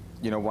that,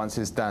 you know, once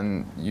it's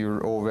done,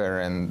 you're over,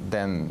 and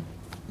then,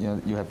 you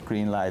know, you have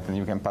green light and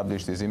you can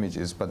publish these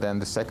images. But then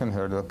the second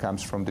hurdle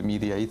comes from the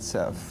media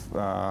itself.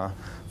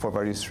 For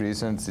various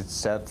reasons, it's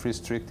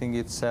self-restricting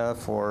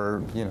itself,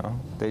 or, you know,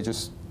 they're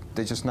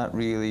just not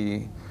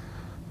really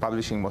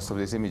publishing most of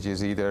these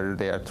images. Either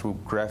they are too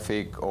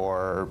graphic,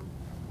 or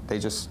they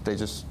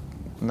just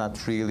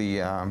not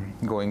really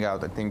going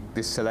out. I think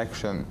this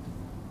selection,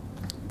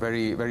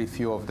 very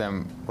few of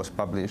them was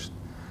published,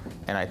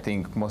 and I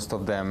think most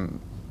of them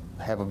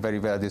have a very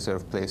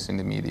well-deserved place in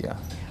the media.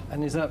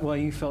 And is that why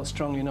you felt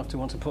strongly enough to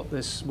want to put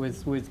this,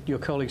 with your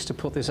colleagues, to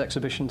put this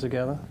exhibition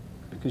together?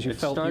 Because you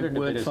felt you weren't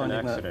finding that? It started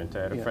a bit as an accident.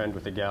 I had a friend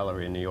with a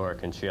gallery in New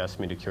York, and she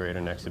asked me to curate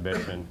an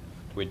exhibition.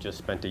 We'd just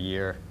spent a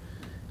year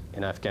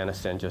in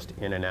Afghanistan, just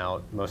in and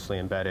out, mostly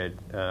embedded,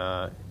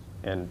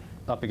 and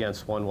up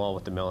against one wall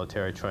with the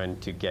military, trying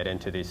to get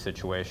into these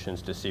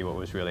situations to see what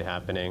was really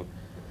happening,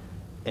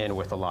 and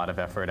with a lot of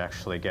effort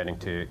actually getting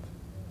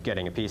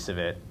a piece of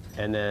it,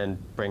 and then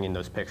bringing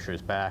those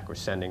pictures back or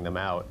sending them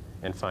out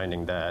and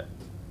finding that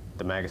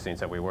the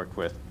magazines that we worked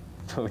with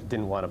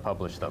didn't want to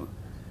publish them.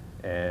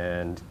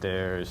 And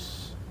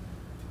there's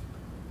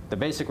the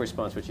basic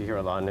response, which you hear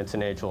a lot, and it's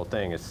an age-old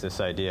thing. It's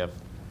this idea of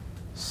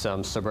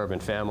some suburban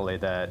family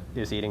that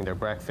is eating their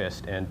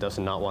breakfast and does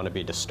not want to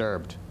be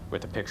disturbed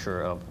with a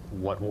picture of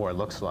what war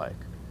looks like.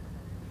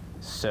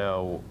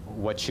 So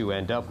what you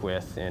end up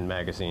with in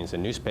magazines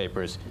and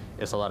newspapers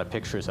is a lot of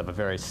pictures of a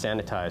very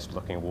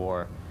sanitized-looking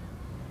war,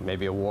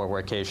 maybe a war where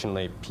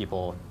occasionally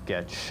people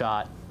get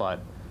shot, but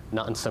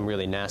not in some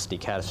really nasty,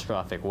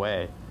 catastrophic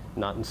way,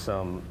 not in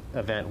some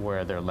event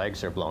where their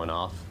legs are blown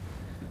off.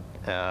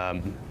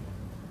 And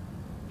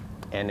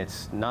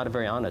it's not a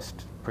very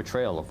honest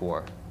portrayal of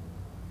war.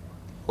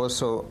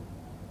 Also,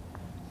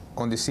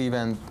 on this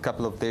event a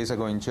couple of days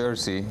ago in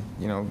Jersey,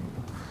 you know,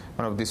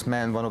 one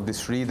of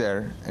this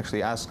reader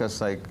actually asked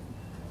us, like,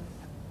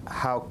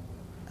 how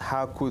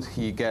could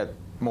he get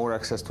more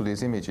access to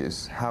these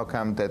images? How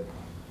come that,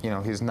 you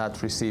know, he's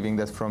not receiving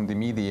that from the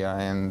media?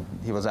 And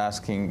he was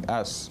asking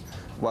us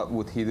what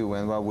would he do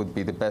and what would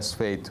be the best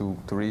way to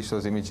reach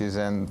those images.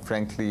 And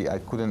frankly, I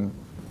couldn't,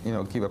 you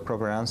know, give a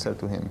proper answer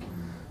to him.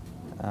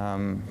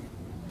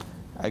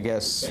 I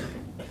guess,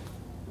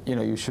 you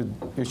know, you should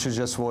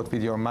just vote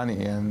with your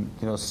money and,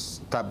 you know,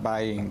 stop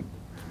buying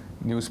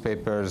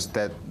newspapers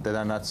that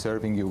are not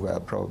serving you well,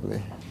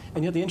 probably.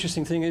 And yet the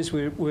interesting thing is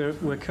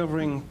we're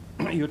covering,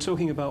 you're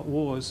talking about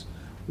wars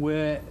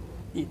where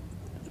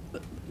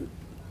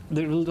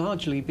they're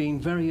largely being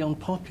very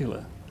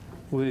unpopular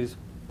with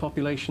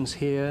populations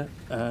here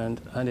and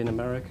in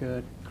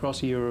America,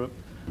 across Europe.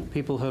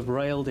 People have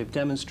railed, they've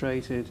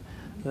demonstrated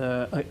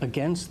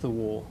against the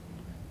war.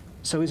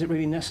 So is it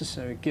really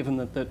necessary, given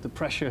that the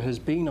pressure has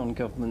been on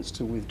governments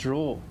to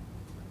withdraw,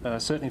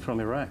 certainly from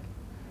Iraq,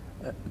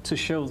 to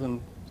show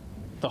them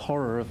the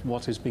horror of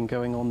what has been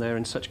going on there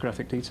in such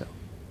graphic detail?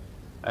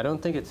 I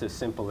don't think it's as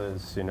simple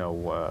as, you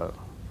know,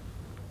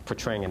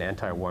 portraying an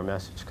anti-war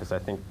message, because I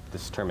think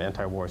this term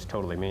anti-war is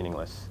totally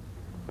meaningless.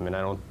 I mean,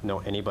 I don't know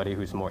anybody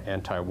who's more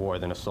anti-war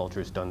than a soldier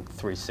who's done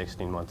 3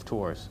 16-month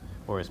tours,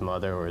 or his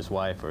mother, or his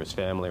wife, or his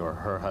family, or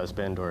her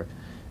husband, or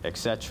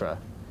etc.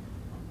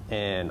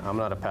 And I'm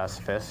not a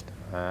pacifist.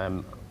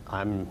 I'm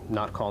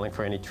not calling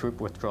for any troop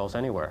withdrawals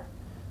anywhere.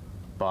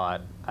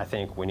 But I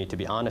think we need to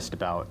be honest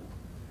about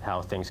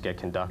how things get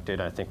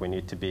conducted. I think we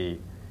need to be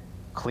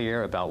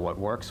clear about what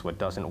works, what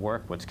doesn't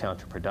work, what's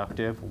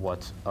counterproductive,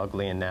 what's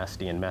ugly and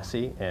nasty and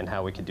messy, and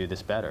how we can do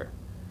this better.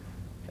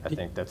 I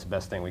think that's the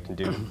best thing we can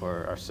do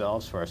for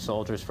ourselves, for our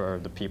soldiers, for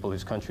the people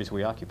whose countries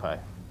we occupy.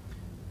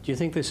 Do you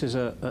think this is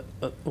a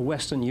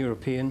Western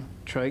European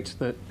trait,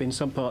 that in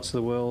some parts of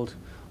the world,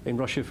 in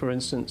Russia for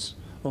instance,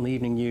 on the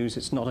evening news,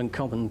 it's not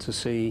uncommon to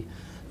see,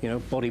 you know,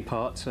 body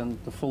parts and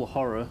the full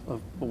horror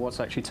of what's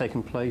actually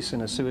taken place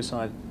in a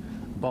suicide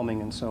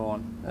bombing and so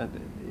on?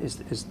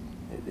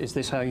 Is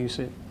this how you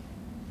see it?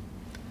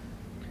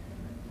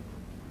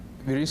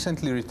 We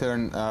recently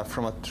returned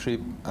from a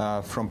trip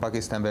from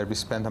Pakistan where we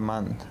spent a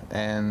month,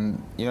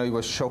 and you know, it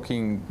was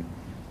shocking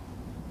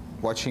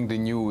watching the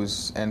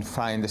news and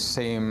find the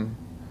same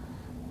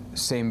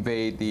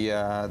way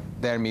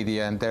their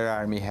media and their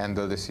army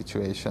handle the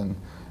situation.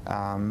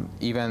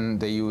 Even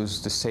they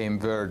use the same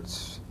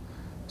words.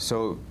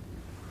 So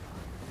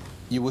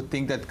you would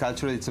think that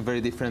culturally it's a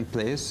very different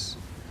place,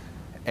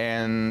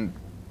 and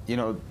you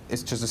know,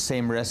 it's just the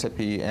same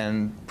recipe,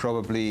 and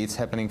probably it's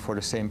happening for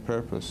the same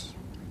purpose.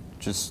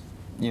 Just,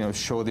 you know,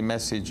 show the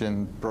message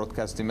and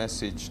broadcast the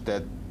message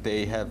that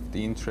they have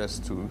the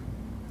interest to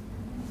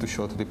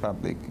show to the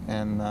public.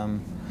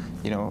 And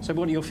you know. So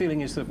what you're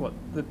feeling is that what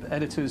the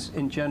editors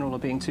in general are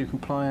being too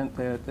compliant.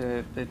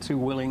 They're too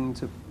willing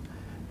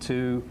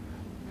to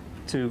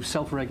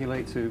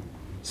self-regulate, to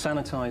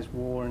sanitize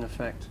war in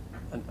effect,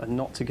 and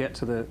not to get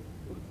to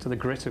the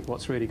grit of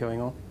what's really going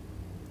on.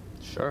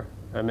 Sure.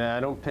 I mean, I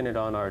don't pin it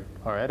on our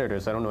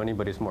editors. I don't know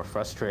anybody who's more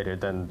frustrated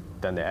than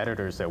the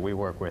editors that we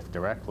work with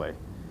directly.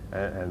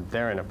 And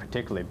they're in a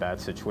particularly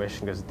bad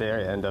situation because they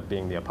end up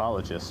being the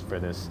apologists for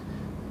this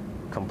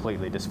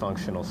completely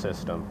dysfunctional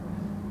system.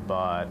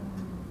 But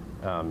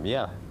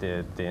yeah,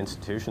 the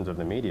institutions of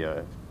the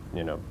media,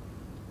 you know,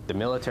 the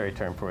military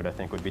term for it, I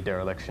think, would be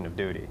dereliction of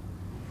duty.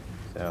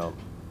 So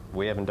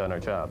we haven't done our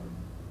job.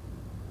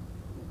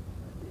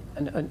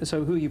 And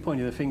so who are you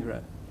pointing the finger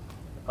at?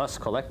 Us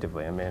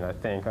collectively. I mean, I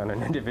think on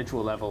an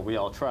individual level, we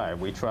all try.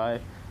 We try.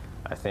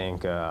 I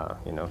think,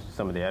 you know,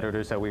 some of the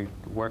editors that we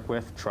work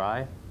with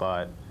try,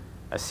 but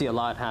I see a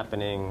lot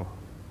happening,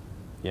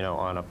 you know,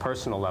 on a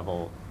personal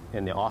level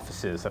in the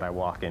offices that I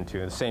walk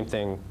into. And the same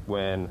thing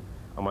when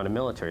I'm on a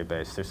military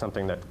base. There's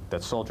something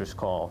that soldiers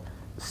call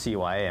the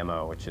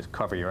CYAMO, which is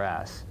cover your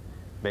ass.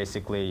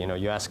 Basically, you know,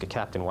 you ask a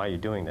captain, why are you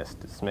doing this?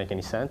 Does this make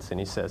any sense? And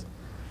he says,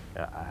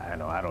 I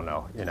don't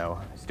know, you know,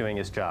 he's doing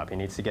his job. He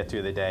needs to get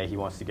through the day. He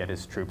wants to get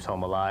his troops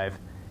home alive.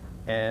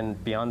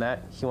 And beyond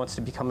that, he wants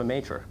to become a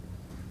major.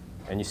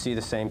 And you see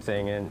the same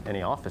thing in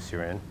any office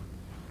you're in.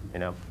 You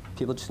know,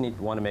 people just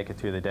want to make it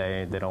through the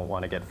day. They don't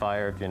want to get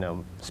fired, you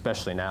know,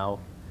 especially now.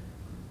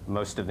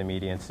 Most of the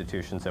media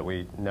institutions that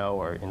we know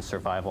are in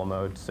survival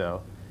mode,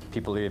 so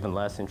people are even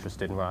less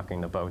interested in rocking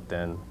the boat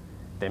than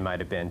they might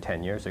have been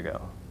 10 years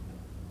ago.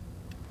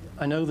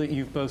 I know that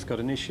you've both got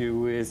an issue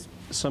with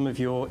some of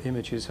your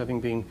images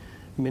having been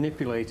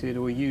manipulated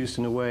or used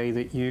in a way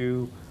that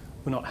you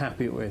were not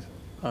happy with.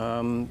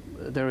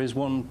 There is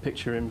one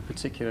picture in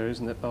particular,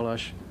 isn't it,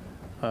 Balazs,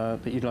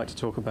 that you'd like to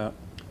talk about?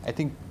 I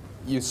think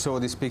you saw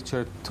this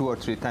picture 2 or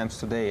 3 times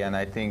today, and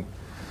I think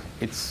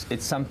it's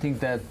something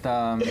that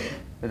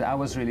that I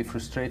was really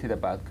frustrated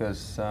about,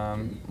 because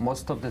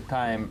most of the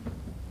time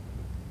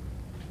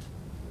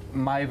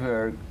my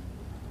work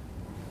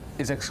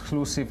is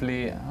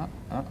exclusively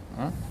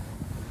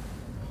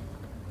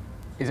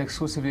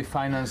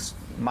financed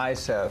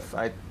myself.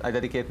 I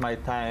dedicate my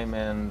time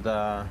and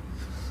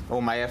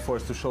all my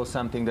efforts to show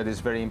something that is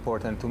very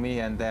important to me,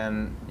 and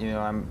then, you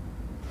know,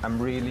 I'm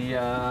really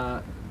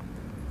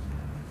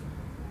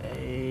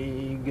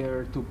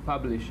eager to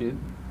publish it.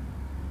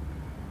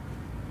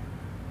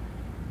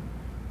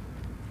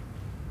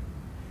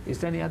 Is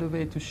there any other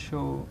way to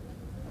show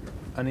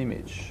an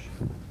image?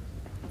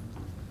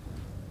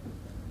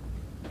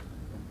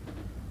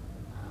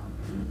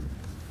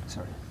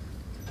 Sorry.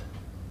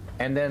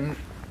 And then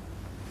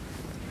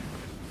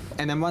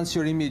once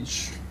your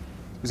image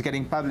is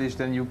getting published,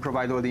 then you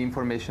provide all the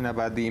information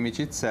about the image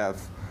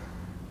itself.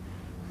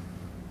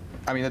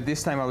 I mean, at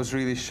this time I was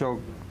really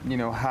shocked, you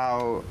know,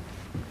 how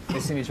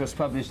this image was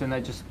published, and I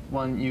just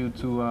want you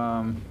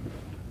to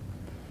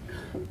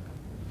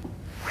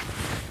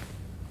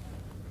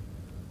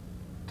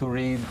to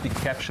read the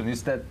caption.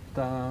 Is that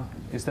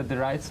the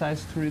right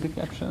size to read the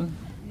caption?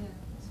 Yeah.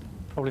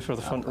 Probably for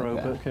the front row,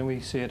 but can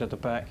we see it at the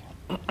back?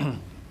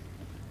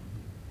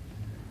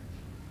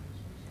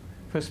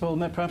 First of all,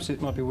 perhaps it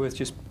might be worth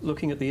just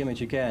looking at the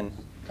image again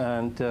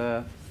and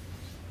to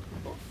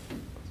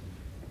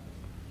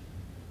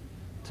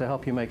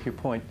help you make your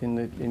point.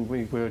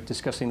 We were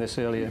discussing this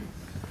earlier,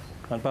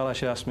 and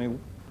Balazs asked me,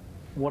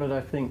 what did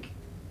I think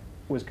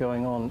was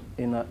going on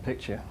in that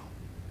picture?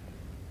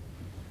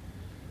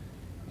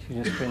 If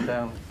you just spin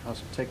down, I'll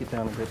take it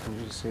down a bit and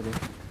you just see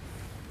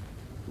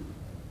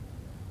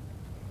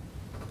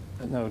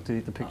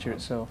the picture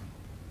itself.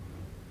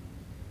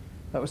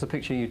 That was the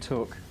picture you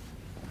took.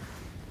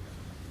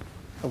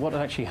 What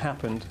actually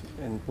happened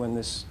when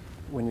you...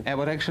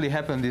 What actually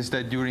happened is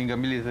that during a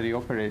military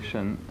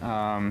operation,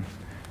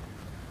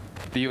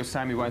 the US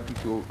Army wanted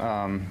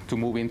to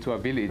move into a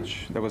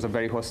village. There was a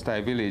very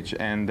hostile village,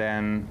 and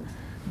then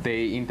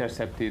they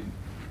intercepted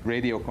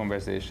radio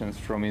conversations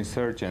from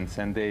insurgents,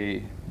 and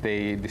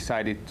they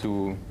decided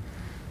to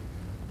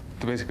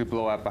basically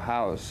blow up a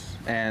house.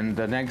 And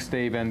the next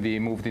day, when we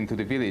moved into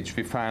the village,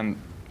 we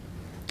found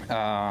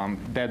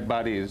dead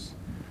bodies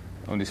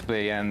on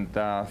display, and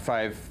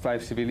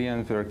five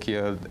civilians were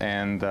killed,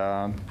 and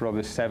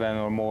probably 7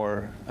 or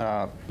more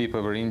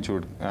people were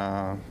injured.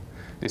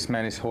 This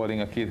man is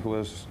holding a kid who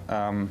was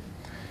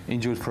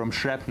injured from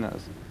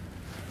shrapnels.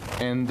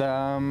 And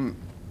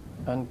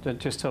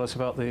just tell us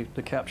about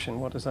the caption.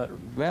 What does that?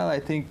 Well, I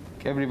think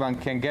everyone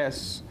can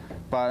guess,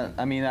 but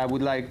I mean, I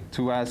would like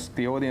to ask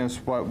the audience,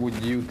 what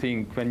would you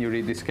think when you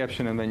read this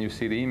caption and when you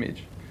see the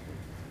image?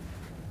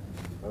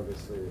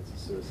 Obviously, it's a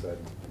suicide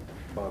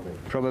bombing.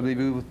 Probably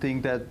we would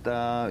think that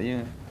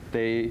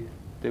they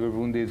were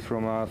wounded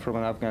from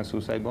an Afghan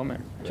suicide bomber.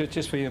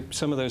 Just for you,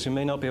 some of those who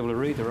may not be able to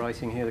read the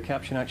writing here, the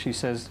caption actually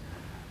says,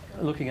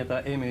 looking at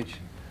that image,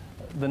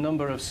 the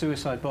number of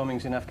suicide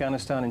bombings in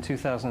Afghanistan in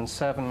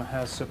 2007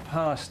 has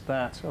surpassed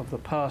that of the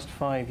past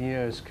 5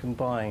 years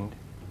combined.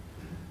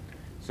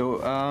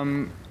 So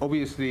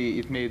obviously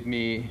it made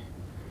me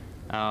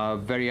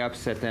very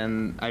upset,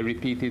 and I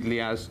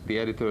repeatedly asked the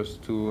editors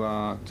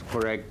to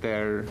correct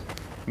their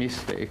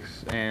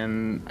mistakes.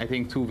 And I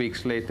think 2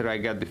 weeks later I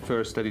got the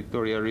first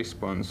editorial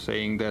response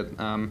saying that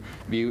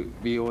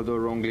we although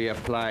wrongly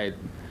applied,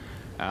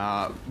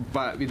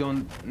 but we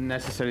don't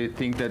necessarily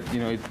think that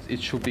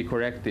it should be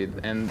corrected.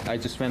 And I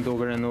just went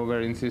over and over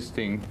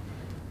insisting,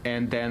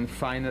 and then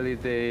finally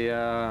they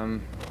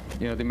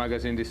the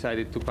magazine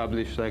decided to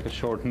publish like a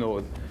short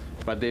note,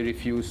 but they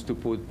refused to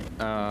put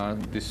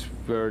this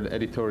word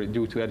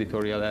due to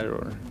editorial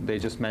error. They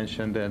just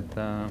mentioned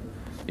that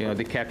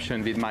the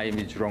caption with my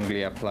image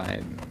wrongly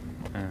applied.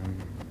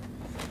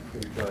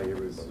 It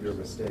was your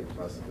mistake,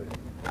 possibly.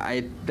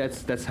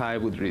 That's how I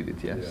would read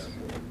it, yes.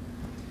 Yeah.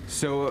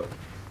 So,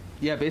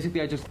 yeah,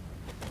 basically I just,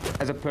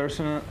 as a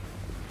personal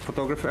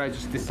photographer, I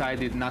just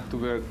decided not to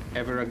work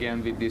ever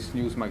again with this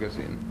news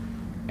magazine.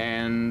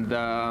 And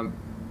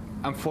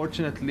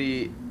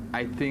unfortunately,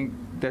 I think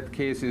that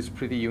case is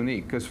pretty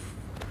unique, because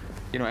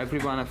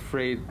everyone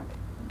afraid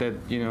that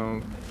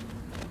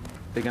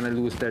they're gonna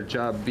lose their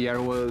job. We are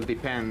all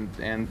dependent,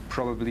 and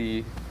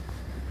probably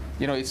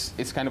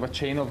it's kind of a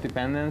chain of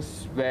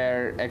dependence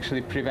where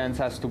actually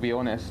prevents us to be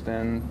honest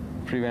and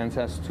prevents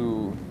us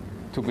to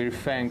be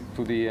frank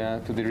to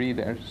the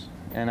readers.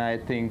 And I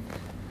think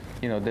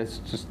that's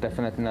just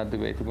definitely not the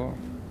way to go.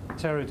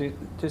 Teru,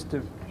 just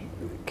to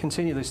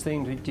continue this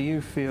theme, do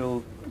you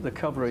feel the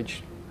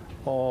coverage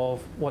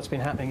of what's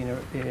been happening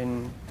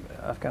in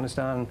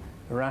Afghanistan,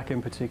 Iraq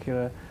in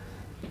particular,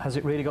 has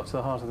it really got to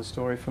the heart of the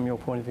story from your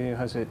point of view?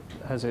 Has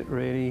it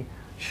really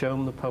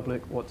shown the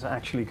public what's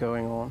actually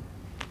going on?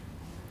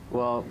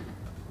 Well,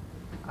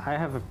 I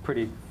have a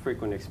pretty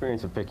frequent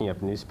experience of picking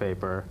up a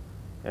newspaper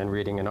and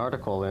reading an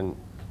article, and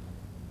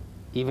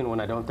even when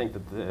I don't think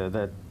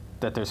that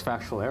there's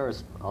factual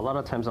errors, a lot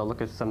of times I'll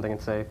look at something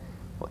and say,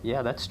 well,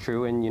 yeah, that's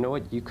true, and you know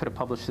what, you could have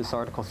published this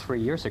article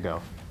 3 years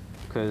ago,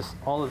 because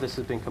all of this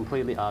has been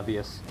completely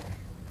obvious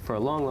for a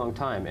long, long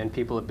time, and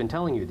people have been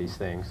telling you these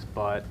things,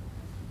 but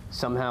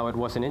somehow it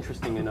wasn't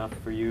interesting enough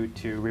for you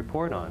to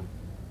report on.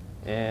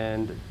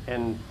 And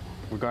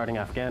regarding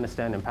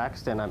Afghanistan and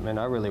Pakistan, I mean,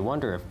 I really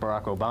wonder if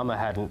Barack Obama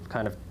hadn't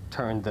kind of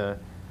turned the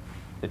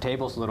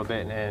tables a little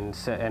bit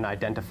and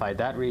identified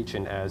that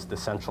region as the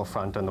central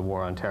front on the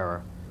war on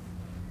terror.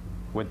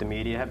 Would the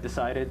media have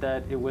decided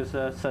that it was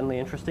suddenly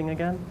interesting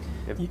again?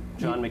 If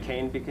John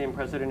McCain became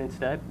president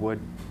instead, would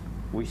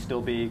we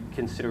still be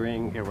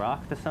considering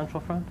Iraq the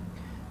central front?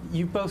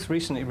 You both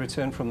recently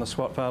returned from the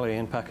Swat Valley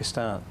in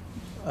Pakistan,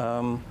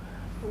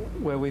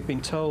 where we've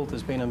been told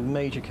there's been a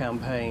major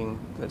campaign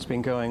that's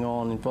been going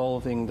on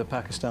involving the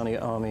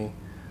Pakistani army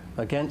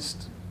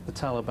against the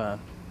Taliban.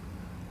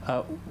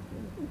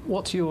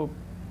 You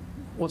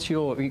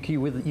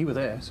were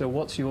there, so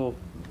what's your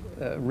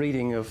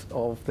reading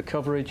of the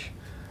coverage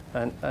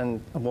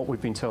and what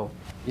we've been told?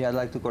 Yeah, I'd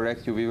like to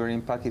correct you. We were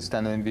in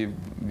Pakistan, and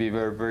we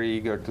were very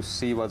eager to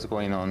see what's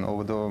going on,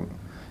 although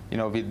you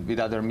know, with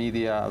other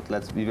media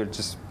outlets, we were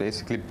just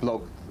basically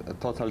blocked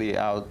totally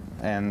out,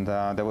 and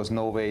there was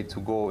no way to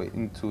go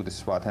into the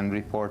SWAT and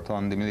report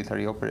on the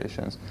military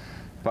operations.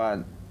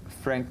 But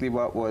frankly,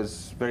 what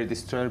was very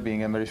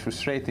disturbing and very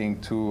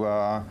frustrating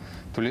to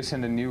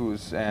listen to the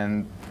news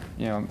and,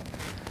 you know,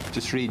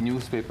 just read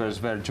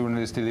newspapers where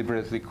journalists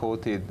deliberately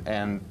quoted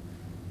and,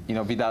 you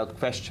know, without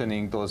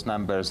questioning those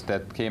numbers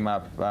that came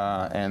up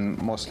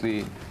and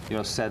mostly, you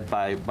know, said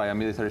by a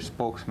military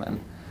spokesman.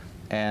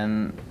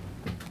 And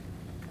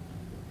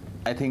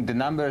I think the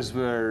numbers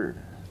were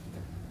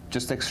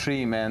just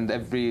extreme, and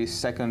every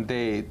second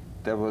day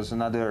there was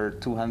another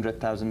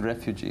 200,000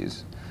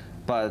 refugees.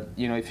 But,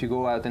 you know, if you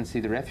go out and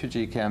see the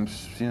refugee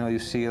camps, you know, you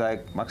see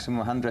like maximum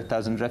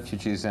 100,000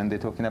 refugees, and they're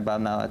talking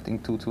about now, I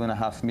think,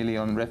 2.5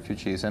 million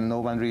refugees, and no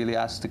one really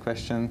asked the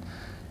question,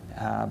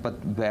 but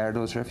where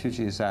those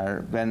refugees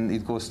are. When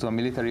it goes to a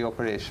military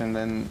operation,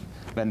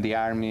 when the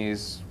army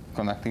is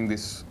conducting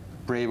this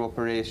brave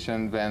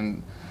operation,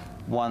 when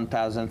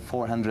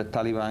 1,400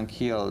 Taliban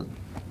killed,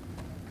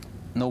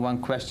 no one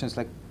questions,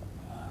 like,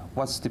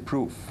 what's the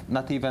proof?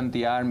 Not even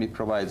the army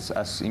provides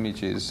us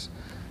images.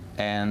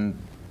 And,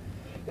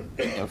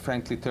 you know,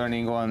 frankly,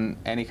 turning on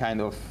any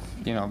kind of,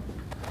 you know,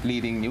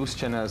 leading news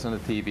channels on the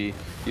TV,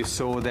 you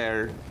saw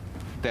their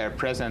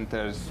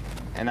presenters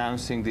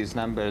announcing these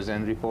numbers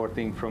and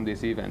reporting from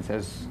these events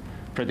as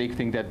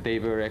predicting that they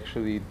were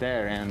actually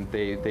there, and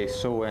they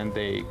saw and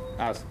they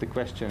asked the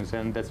questions,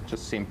 and that's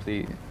just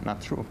simply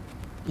not true.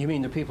 You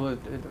mean the people,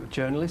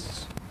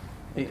 journalists,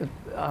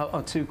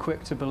 are too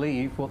quick to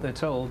believe what they're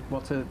told,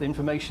 what the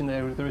information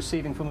they're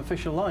receiving from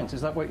official lines?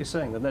 Is that what you're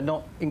saying? That they're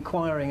not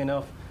inquiring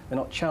enough, they're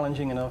not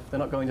challenging enough, they're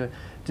not going to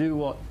do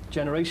what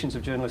generations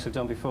of journalists have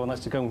done before, and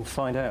that's to go and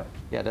find out?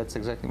 Yeah, that's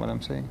exactly what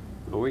I'm saying.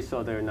 But we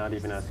saw they're not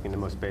even asking the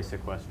most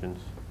basic questions.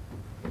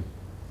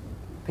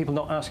 People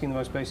not asking the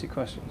most basic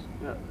questions?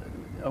 No.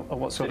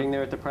 What sort Sitting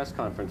there at the press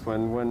conference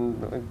when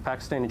a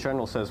Pakistani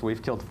general says,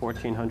 we've killed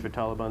 1,400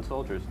 Taliban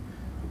soldiers.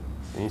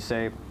 And you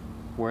say,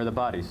 where are the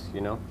bodies,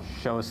 you know?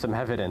 Show us some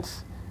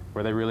evidence.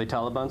 Were they really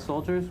Taliban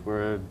soldiers?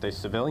 Were they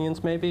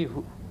civilians, maybe?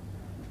 You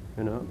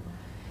know?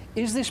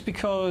 Is this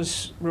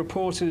because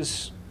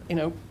reporters, you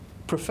know,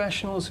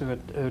 professionals who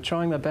are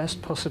trying their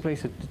best possibly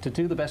to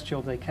do the best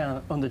job they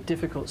can under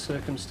difficult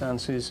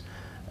circumstances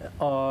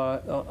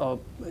are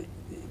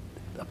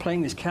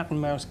playing this cat and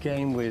mouse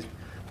game with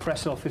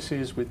press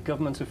offices, with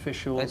government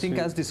officials? I think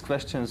as these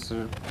questions,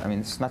 I mean,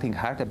 it's nothing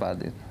hard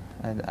about it.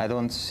 I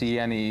don't see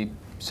any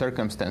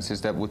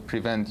circumstances that would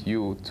prevent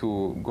you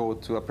to go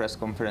to a press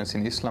conference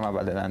in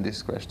Islamabad and answer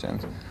these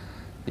questions.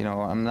 You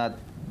know, I'm not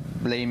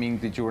blaming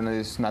the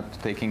journalists not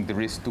taking the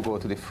risk to go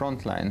to the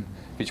front line,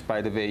 which,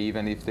 by the way,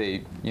 even if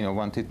they, you know,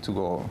 wanted to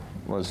go,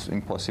 was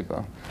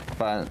impossible.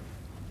 But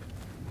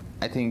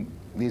I think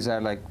these are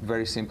like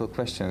very simple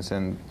questions,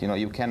 and, you know,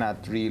 you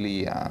cannot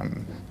really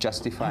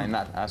justify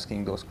not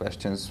asking those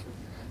questions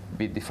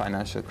with the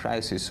financial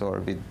crisis or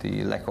with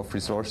the lack of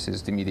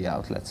resources the media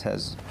outlets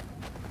has.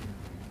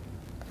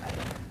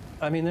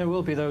 I mean, there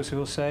will be those who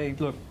will say,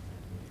 look,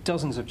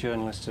 dozens of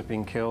journalists have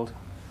been killed.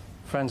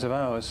 Friends of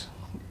ours,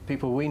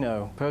 people we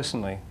know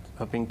personally,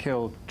 have been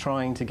killed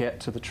trying to get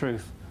to the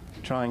truth,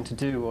 trying to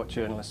do what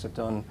journalists have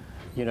done,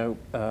 you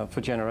know, for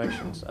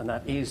generations, and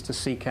that is to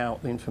seek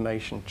out the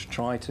information, to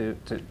try to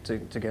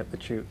get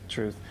the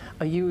truth.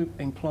 Are you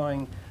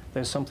implying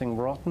there's something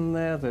rotten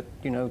there, that,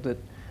 you know, that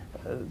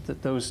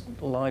those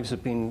lives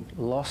have been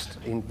lost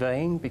in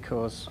vain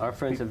because... Our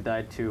friends have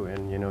died too,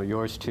 and, you know,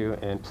 yours too,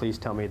 and please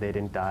tell me they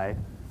didn't die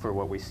for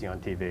what we see on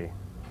TV,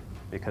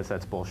 because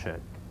that's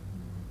bullshit.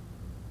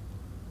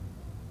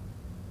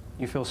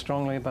 You feel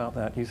strongly about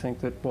that? You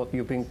think that what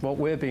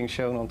we're being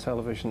shown on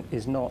television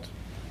is not,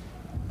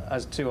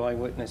 as two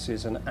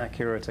eyewitnesses, an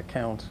accurate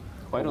account?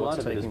 Quite a lot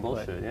of it is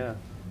bullshit, yeah.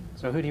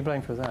 So who do you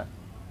blame for that?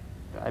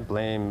 I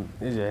blame,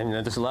 I mean,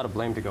 there's a lot of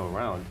blame to go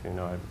around, you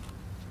know.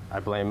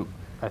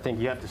 I think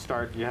you have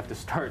to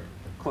start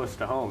close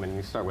to home, and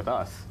you start with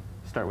us.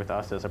 Start with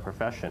us as a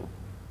profession.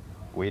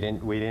 We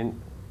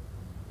didn't,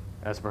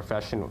 as a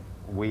profession,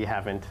 we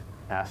haven't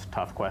asked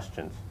tough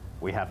questions.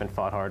 We haven't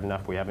fought hard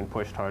enough. We haven't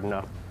pushed hard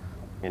enough.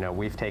 You know,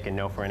 we've taken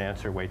no for an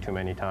answer way too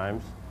many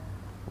times.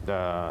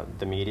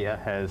 The media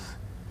has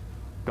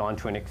gone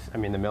to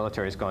the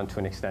military has gone to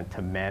an extent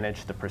to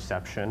manage the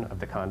perception of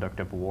the conduct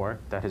of war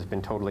that has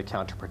been totally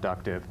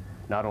counterproductive,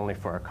 not only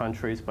for our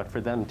countries, but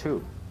for them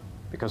too.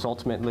 Because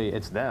ultimately,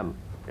 it's them.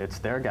 It's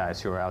their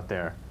guys who are out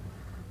there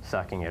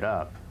sucking it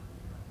up.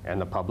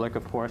 And the public,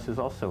 of course, is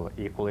also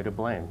equally to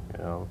blame.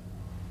 You know,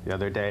 the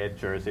other day at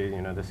Jersey,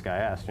 you know, this guy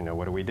asked, you know,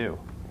 what do we do?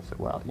 I said,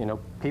 well, you know,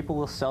 people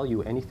will sell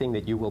you anything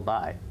that you will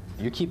buy.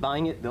 You keep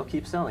buying it, they'll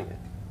keep selling it.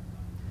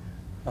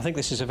 I think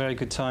this is a very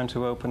good time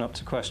to open up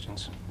to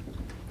questions,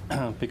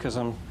 because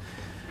I'm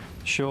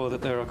sure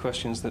that there are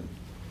questions that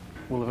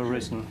will have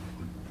arisen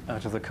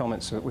out of the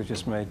comments that we've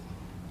just made.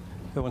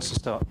 Who wants to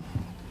start?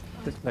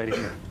 This lady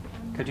here.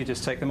 Could you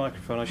just take the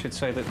microphone? I should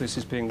say that this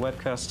is being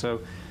webcast, so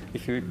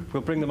if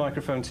we'll bring the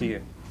microphone to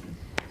you.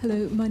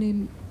 Hello, my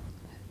name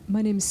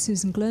My name is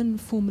Susan Glenn,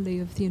 formerly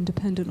of The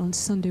Independent on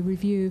Sunday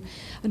Review,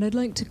 and I'd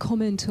like to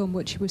comment on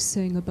what you were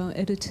saying about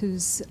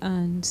editors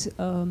and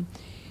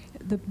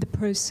the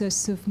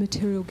process of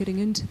material getting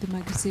into the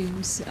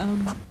magazines.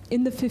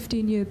 In the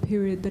 15-year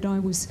period that I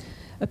was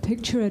a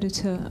picture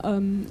editor,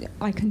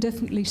 I can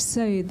definitely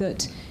say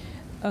that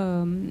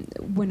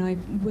when I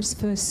was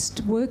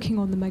first working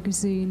on the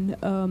magazine,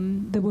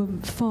 there were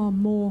far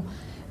more.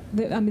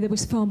 There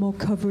was far more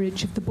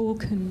coverage of the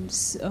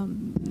Balkans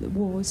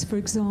wars, for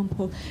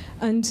example,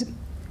 and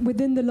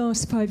within the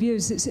last 5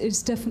 years,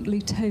 it's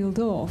definitely tailed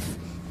off.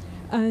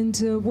 And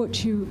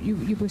what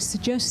you were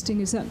suggesting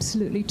is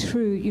absolutely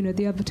true. You know,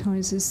 the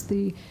advertisers,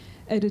 the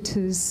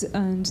editors,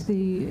 and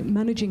the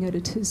managing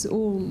editors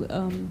all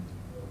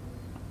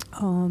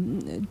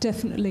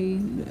definitely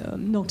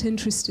not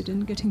interested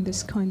in getting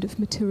this kind of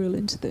material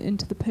into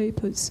the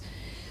papers.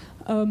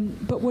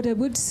 But what I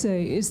would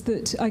say is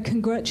that I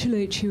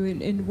congratulate you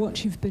in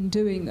what you've been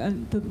doing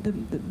and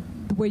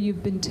the way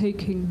you've been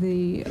taking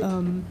the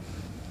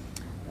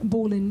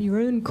ball in your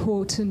own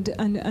court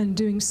and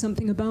doing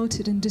something about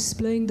it and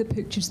displaying the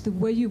pictures the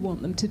way you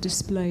want them to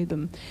display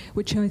them,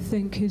 which I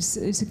think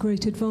is a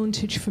great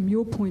advantage from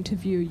your point of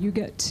view. You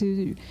get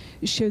to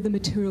show the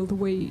material the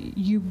way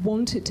you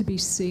want it to be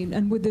seen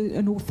and with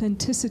an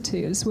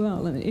authenticity as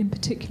well. And in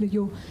particular,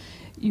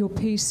 your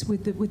piece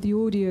with the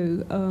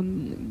audio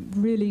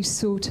really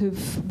sort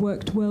of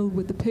worked well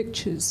with the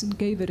pictures and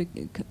gave it a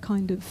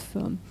kind of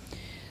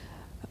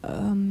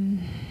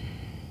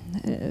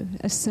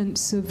a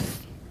sense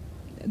of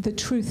the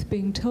truth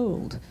being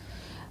told.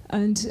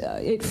 And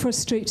it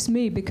frustrates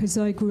me because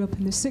I grew up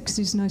in the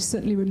 60s and I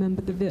certainly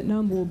remember the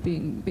Vietnam War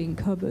being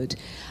covered.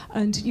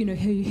 And, you know,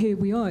 here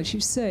we are, as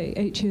you say,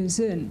 8 years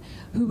in.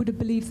 Who would have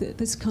believed that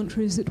this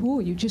country is at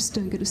war? You just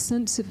don't get a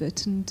sense of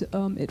it, and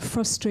it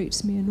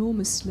frustrates me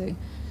enormously.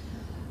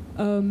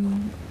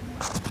 In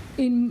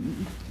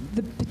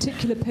the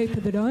particular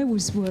paper that I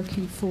was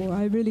working for,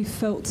 I really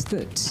felt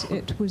that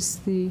it was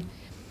the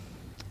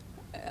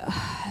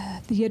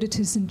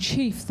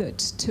editors-in-chief that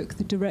took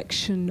the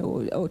direction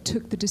or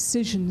took the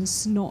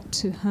decisions not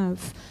to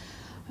have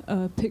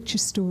picture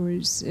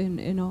stories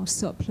in our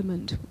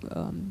supplement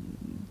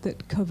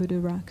that covered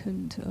Iraq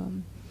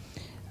and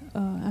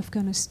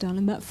Afghanistan,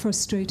 and that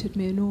frustrated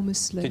me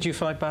enormously. Did you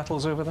fight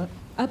battles over that?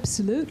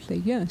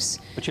 Absolutely, yes.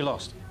 But you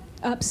lost?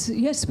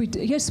 Yes, we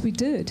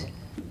did.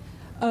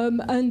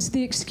 And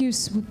the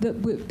excuse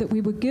that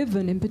we were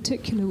given in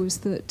particular was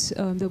that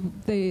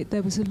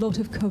there was a lot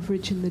of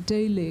coverage in the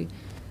daily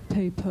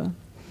paper,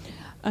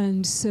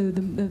 and so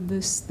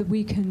the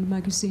weekend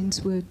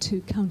magazines were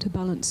to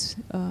counterbalance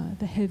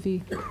the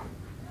heavy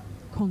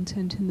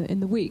content in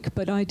the week.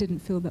 But I didn't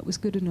feel that was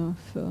good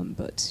enough.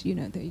 But you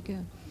know, there you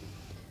go.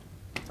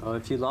 Oh,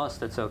 if you lost,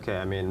 that's okay.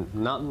 I mean,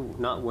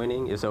 not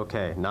winning is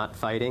okay. Not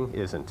fighting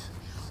isn't.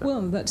 So.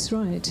 Well, that's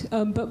right.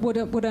 But what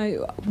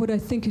I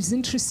think is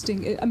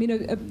interesting, I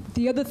mean,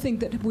 the other thing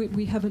that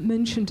we haven't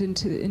mentioned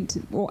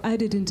or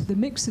added into the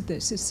mix of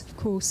this is, of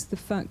course, the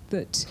fact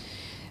that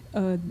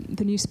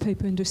the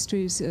newspaper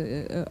industries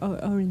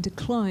are in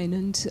decline,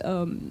 and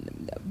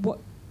what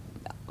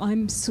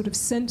I'm sort of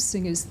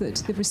sensing is that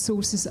the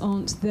resources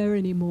aren't there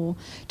anymore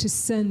to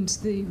send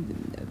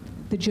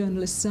the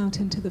journalists out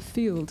into the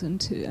field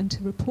and to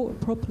report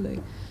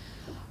properly.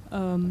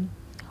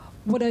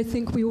 What I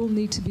think we all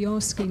need to be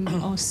asking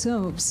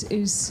ourselves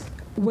is,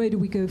 where do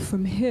we go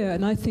from here?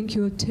 And I think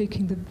you're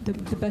taking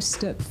the best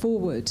step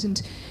forward.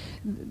 And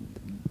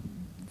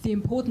the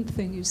important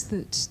thing is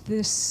that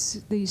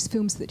these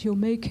films that you're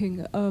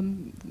making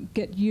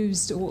get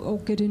used or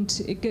get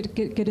into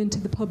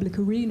the public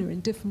arena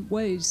in different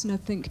ways. And I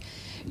think,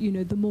 you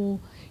know, the more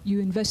you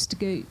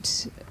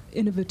investigate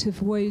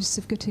innovative ways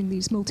of getting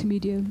these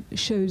multimedia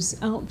shows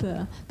out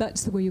there,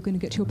 that's the way you're going to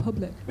get your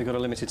public. We've got a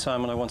limited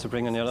time, and I want to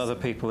bring in the other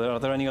people. Are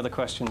there any other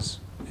questions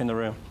in the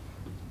room?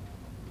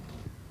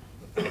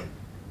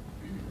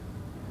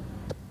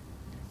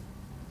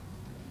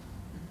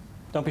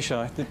 Don't be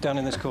shy. Down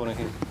in this corner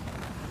here.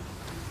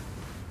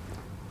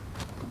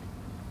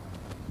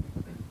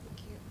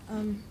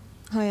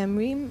 Hi, I'm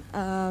Reem.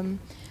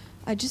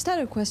 I just had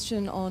a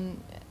question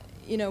on,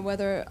 you know,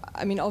 whether,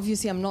 I mean,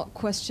 obviously I'm not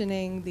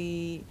questioning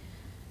the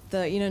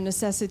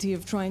necessity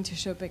of trying to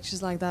show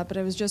pictures like that, but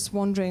I was just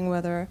wondering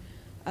whether,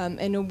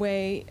 in a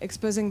way,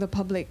 exposing the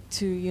public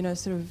to, you know,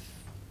 sort of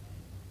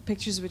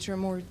pictures which are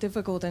more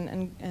difficult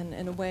and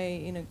in a way,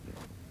 you know,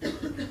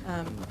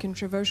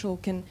 controversial,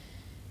 can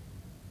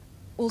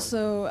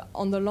also,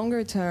 on the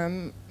longer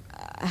term,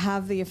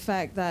 have the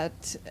effect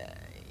that,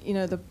 you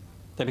know, the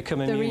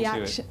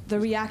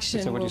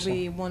reaction will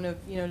be one of,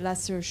 you know,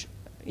 lesser,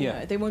 you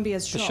know, they won't be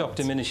as shocked. The shock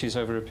diminishes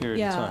over a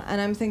period of time. Yeah,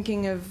 and I'm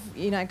thinking of,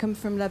 you know, I come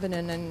from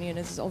Lebanon, and, you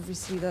know, this is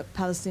obviously the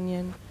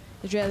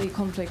Palestinian-Israeli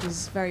conflict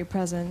is very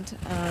present,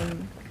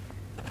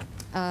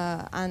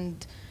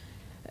 and,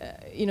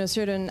 you know,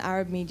 certain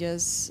Arab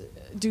medias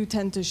do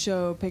tend to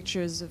show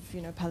pictures of,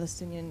 you know,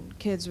 Palestinian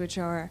kids which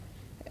are,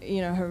 you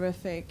know,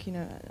 horrific, you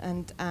know,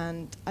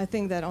 and I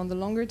think that on the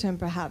longer term,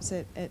 perhaps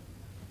it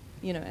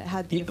you know, it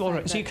had the All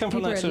right, so you come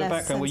from that sort of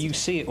background where you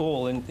see it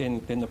all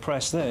in the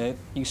press there.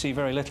 You see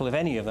very little of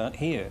any of that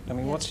here. I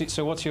mean,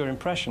 what's your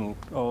impression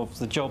of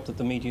the job that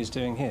the media is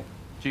doing here?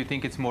 Do you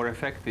think it's more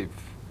effective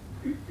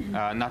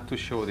not to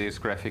show these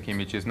graphic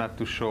images, not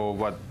to show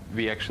what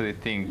we actually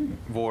think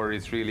war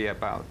is really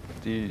about?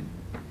 Do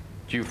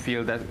you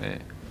feel that?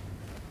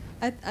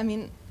 I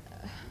mean,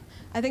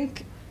 I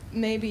think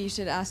maybe you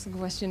should ask the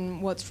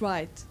question, what's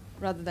right,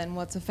 rather than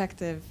what's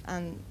effective.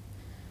 And,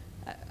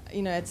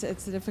 you know, it's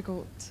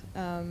difficult.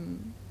 I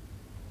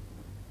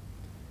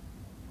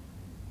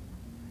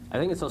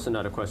think it's also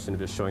not a question of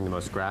just showing the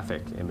most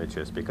graphic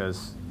images,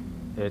 because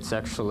it's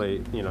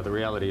actually, you know, the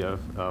reality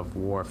of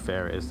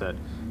warfare is that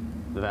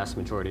the vast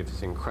majority of it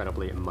is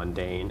incredibly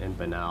mundane and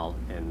banal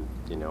and,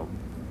 you know,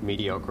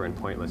 mediocre and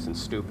pointless and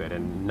stupid,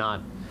 and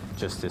not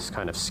just this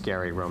kind of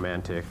scary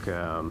romantic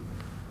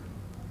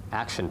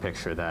action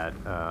picture that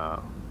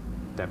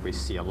that we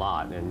see a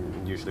lot.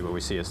 And usually what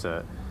we see is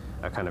a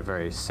kind of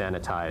very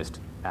sanitized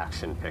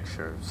action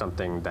picture,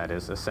 something that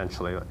is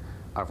essentially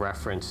a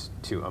reference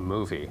to a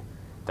movie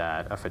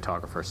that a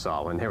photographer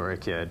saw when they were a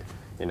kid.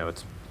 You know,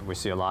 we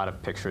see a lot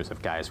of pictures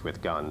of guys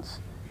with guns,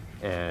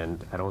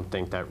 and I don't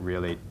think that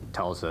really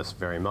tells us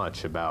very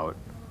much about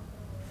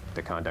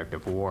the conduct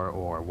of war,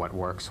 or what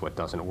works, what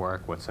doesn't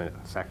work, what's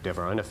effective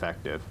or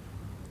ineffective.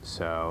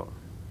 So,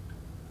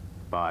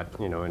 but,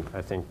 you know, and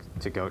I think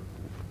to go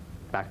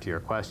back to your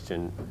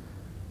question,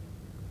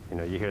 you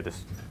know, you hear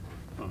this,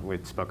 we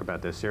spoke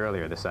about this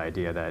earlier, this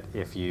idea that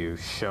if you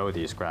show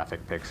these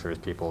graphic pictures,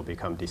 people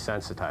become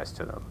desensitized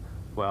to them.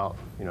 Well,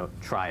 you know,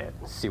 try it,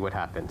 see what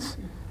happens,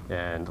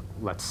 and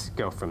let's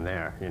go from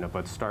there, you know,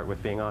 but start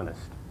with being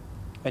honest.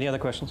 Any other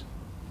questions?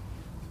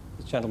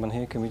 This gentleman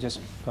here, can we just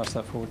pass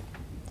that forward?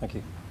 Thank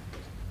you.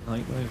 Hi,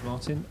 my name's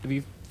Martin. Have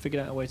you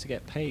figured out a way to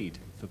get paid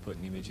for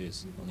putting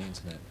images on the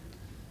internet?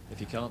 If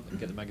you can't, then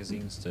get the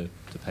magazines to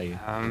pay you.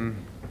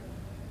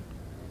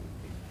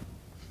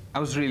 I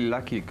was really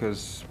lucky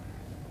because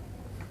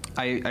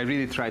I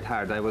really tried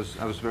hard. I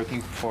was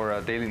working for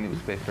a daily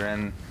newspaper,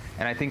 and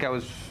I think I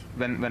was,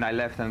 when I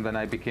left and when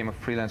I became a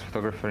freelance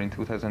photographer in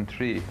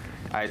 2003,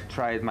 I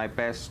tried my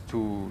best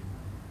to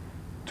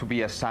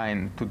be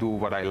assigned to do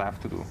what I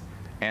love to do.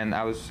 And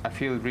I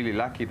feel really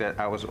lucky that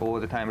I was all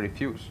the time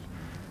refused.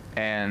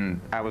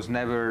 And I was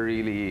never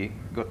really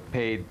got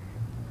paid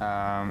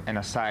and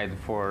assigned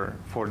for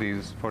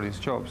these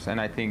jobs.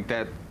 And I think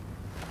that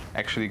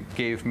actually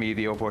gave me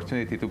the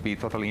opportunity to be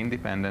totally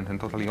independent and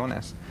totally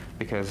honest,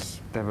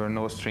 because there were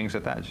no strings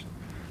attached.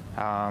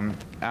 I'm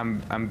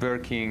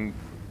working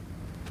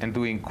and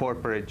doing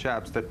corporate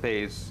jobs that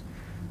pays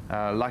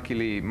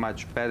luckily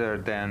much better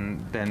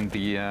than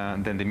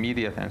the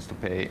media tends to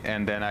pay,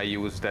 and then I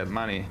use that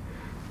money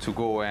to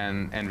go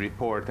and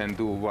report and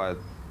do what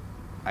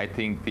I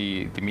think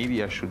the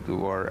media should do,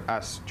 or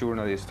us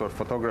journalists or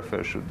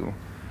photographers should do.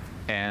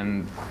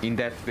 And in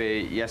that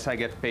way, yes, I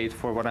get paid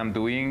for what I'm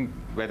doing,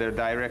 whether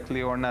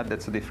directly or not,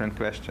 that's a different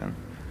question.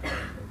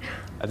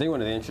 I think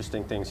one of the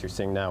interesting things you're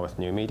seeing now with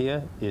new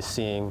media is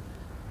seeing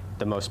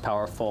the most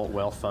powerful,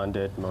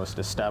 well-funded, most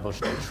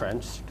established,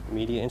 entrenched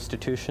media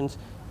institutions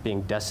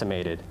being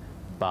decimated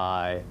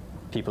by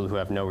people who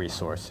have no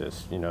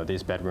resources. You know,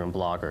 these bedroom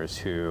bloggers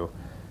who,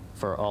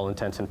 for all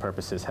intents and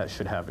purposes,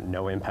 should have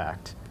no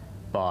impact,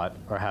 but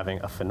are having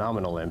a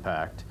phenomenal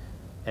impact.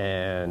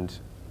 And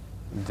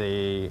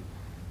the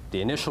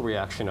initial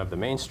reaction of the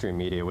mainstream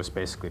media was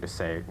basically to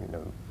say, you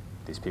know,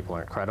 these people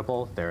aren't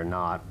credible, they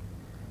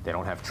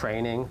don't have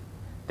training,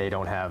 they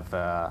don't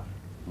have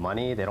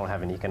money, they don't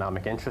have an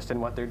economic interest in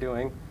what they're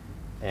doing.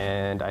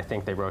 And I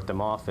think they wrote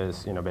them off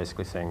as, you know,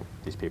 basically saying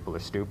these people are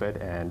stupid,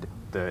 and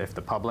if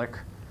the public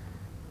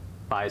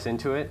buys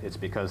into it, it's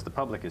because the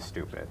public is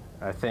stupid.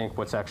 I think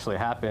what's actually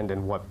happened,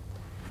 and what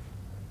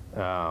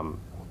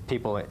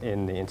people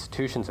in the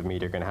institutions of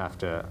media are going to have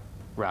to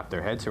wrap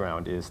their heads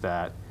around, is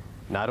that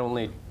not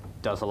only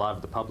does a lot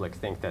of the public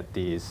think that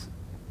these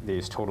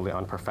totally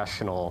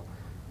unprofessional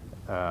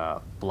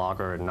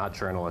blogger and not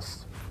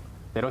journalists,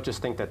 they don't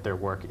just think that their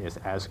work is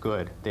as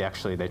good,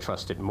 they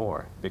trust it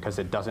more, because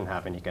it doesn't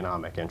have an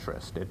economic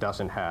interest. It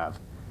doesn't have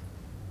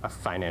a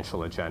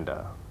financial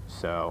agenda.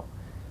 So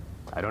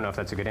I don't know if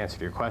that's a good answer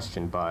to your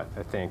question, but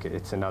I think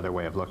it's another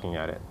way of looking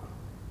at it.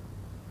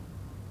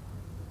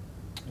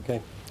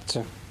 Okay,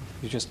 so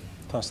you just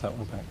pass that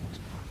one back.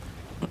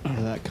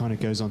 That kind of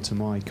goes on to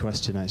my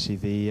question,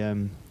 actually.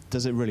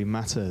 Does it really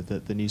matter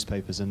that the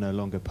newspapers are no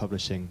longer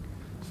publishing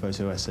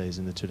photo essays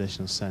in the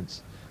traditional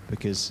sense?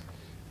 Because,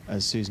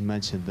 as Susan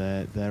mentioned,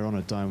 they're on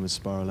a downward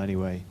spiral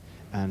anyway,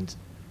 and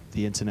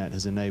the internet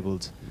has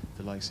enabled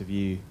the likes of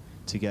you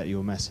to get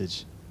your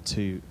message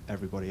to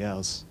everybody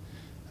else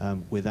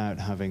without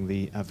having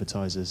the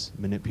advertisers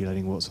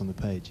manipulating what's on the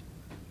page.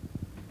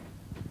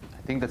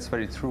 I think that's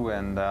very true,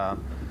 and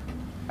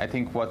I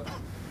think what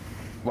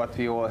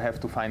we all have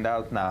to find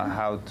out now,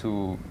 how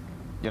to,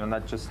 you know,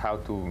 not just how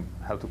to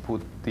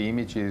put the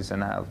images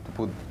and how to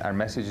put our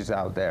messages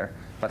out there,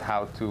 but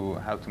how to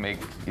make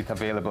it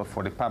available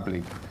for the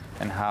public,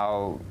 and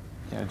how,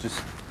 you know,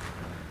 just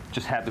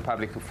just help the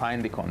public to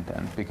find the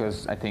content,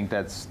 because I think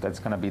that's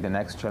going to be the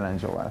next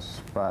challenge of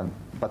us. But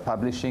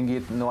publishing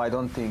it, no, I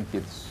don't think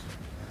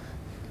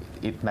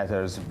it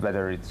matters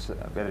whether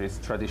it's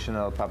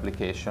traditional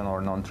publication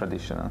or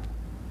non-traditional.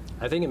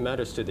 I think it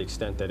matters to the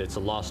extent that it's a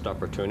lost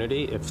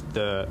opportunity if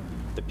the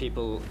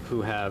people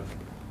who have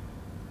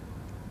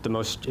the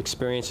most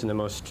experience and the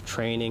most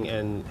training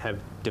and have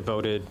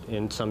devoted,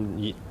 in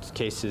some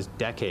cases,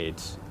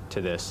 decades to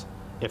this,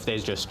 if they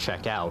just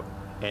check out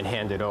and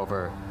hand it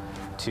over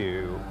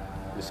to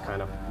this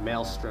kind of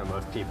maelstrom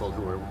of people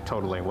who are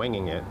totally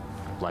winging it,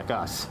 like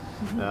us.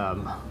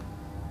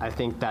 I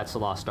think that's a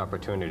lost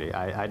opportunity.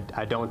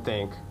 I don't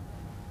think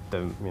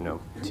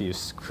to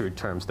use crude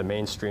terms, the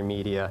mainstream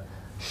media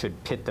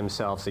should pit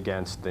themselves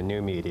against the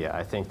new media.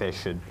 I think they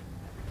should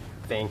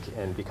think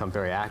and become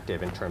very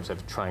active in terms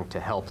of trying to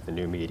help the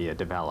new media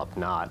develop,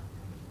 not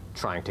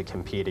trying to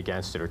compete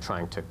against it or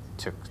trying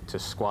to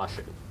squash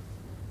it.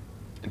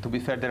 And to be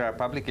fair, there are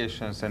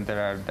publications and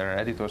there are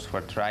editors who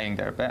are trying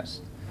their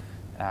best,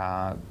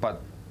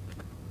 but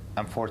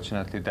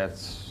unfortunately,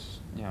 that's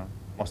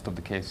most of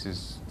the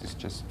cases is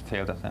just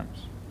failed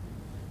attempts.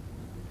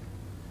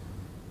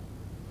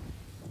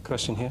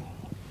 Question here.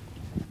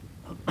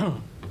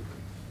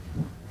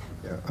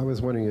 Yeah, I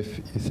was wondering if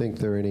you think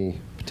there are any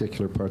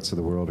particular parts of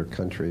the world or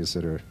countries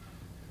that are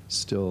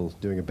still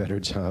doing a better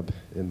job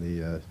in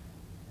the,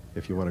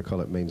 if you want to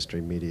call it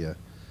mainstream media,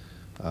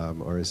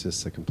 or is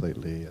this a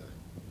completely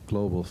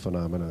global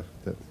phenomena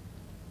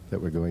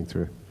that we're going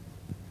through?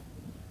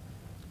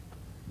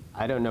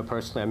 I don't know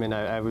personally. I mean,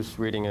 I was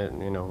reading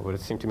what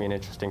seemed to me an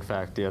interesting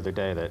fact the other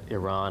day, that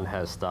Iran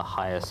has the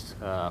highest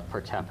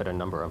per capita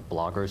number of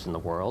bloggers in the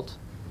world,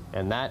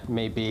 and that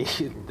may be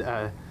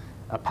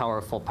a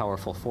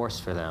powerful force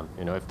for them.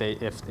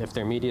 If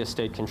their media is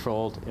state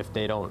controlled, if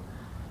they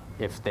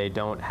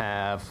don't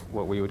have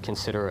what we would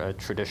consider a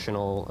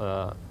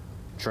traditional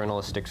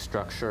journalistic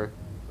structure,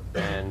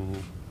 then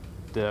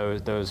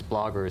those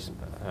bloggers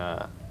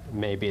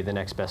may be the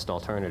next best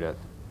alternative.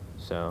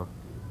 So,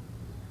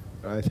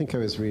 I think I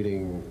was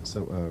reading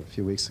a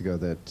few weeks ago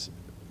that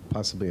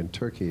possibly in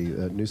Turkey,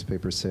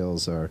 newspaper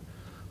sales are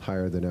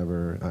higher than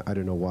ever. I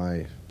don't know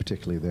why,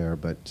 particularly there,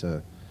 but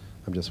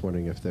I'm just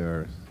wondering if there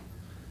are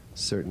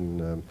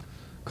certain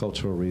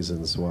cultural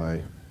reasons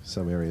why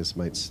some areas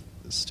might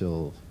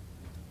still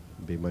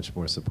be much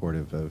more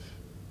supportive of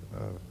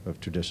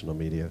traditional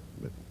media.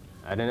 But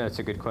I don't know. It's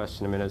a good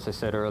question. I mean, as I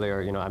said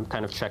earlier, I'm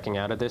kind of checking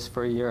out of this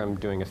for a year. I'm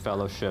doing a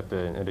fellowship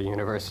at a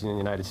university in the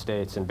United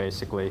States, and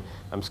basically,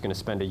 I'm just going to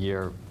spend a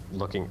year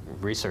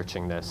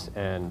researching this.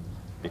 And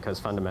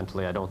because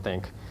fundamentally, I don't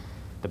think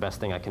the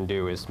best thing I can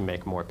do is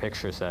make more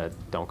pictures that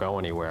don't go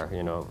anywhere.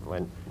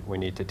 When we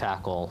need to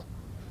tackle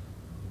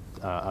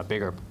a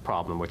bigger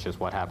problem, which is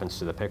what happens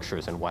to the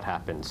pictures and what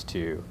happens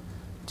to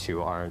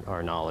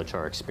our knowledge,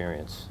 our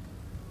experience.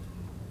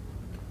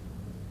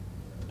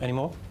 Any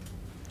more?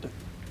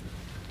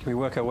 Can we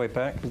work our way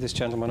back with this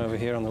gentleman over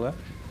here on the left?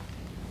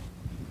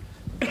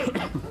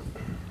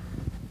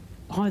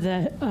 Hi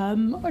there.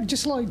 I'd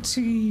just like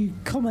to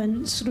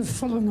comment, sort of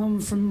following on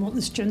from what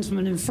this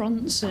gentleman in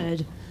front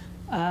said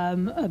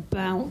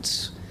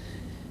about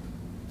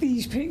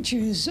these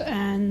pictures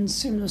and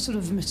similar sort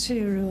of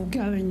material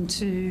going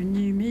to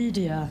new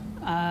media.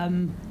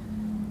 And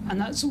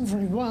that's all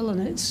very well,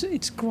 and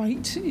it's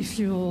great if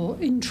you're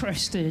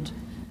interested,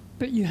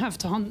 but you have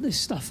to hunt this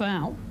stuff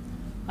out.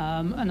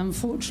 And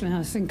unfortunately,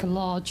 I think a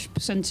large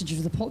percentage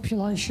of the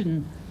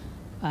population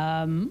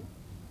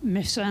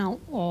miss out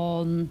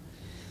on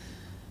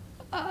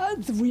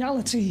the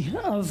reality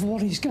of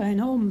what is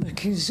going on,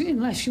 because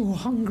unless you're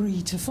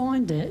hungry to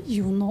find it,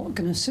 you're not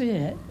going to see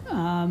it.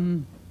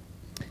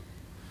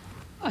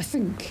 I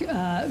think it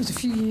was a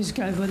few years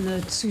ago when the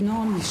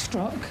tsunami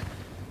struck,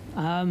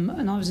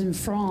 and I was in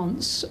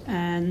France,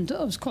 and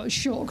I was quite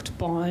shocked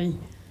by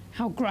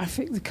how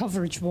graphic the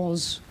coverage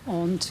was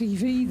on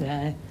TV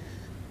there.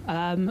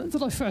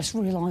 That I first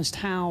realised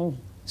how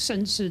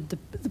censored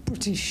the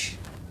British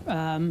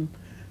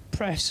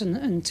press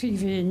and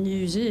TV and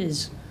news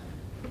is,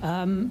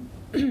 and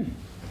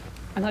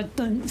I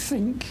don't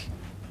think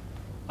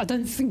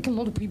a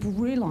lot of people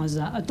realise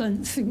that. I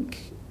don't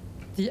think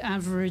the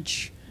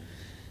average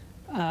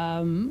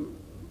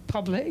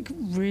public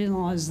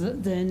realise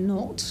that they're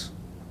not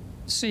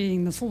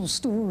seeing the full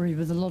story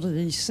with a lot of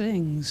these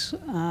things.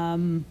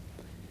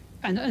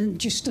 And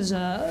just as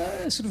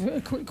a sort of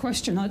a quick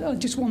question, I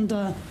just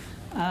wonder,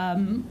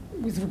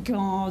 with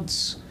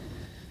regards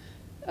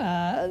the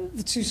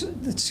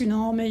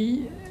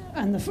tsunami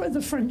and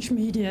the French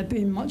media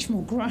being much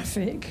more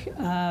graphic,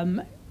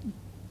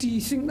 do you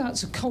think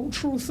that's a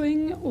cultural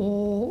thing,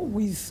 or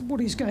with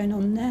what is going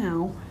on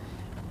now,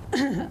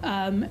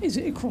 is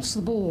it across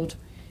the board?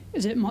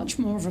 Is it much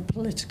more of a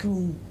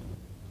political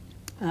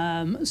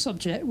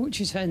subject,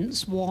 which is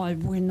hence why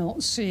we're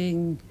not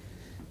seeing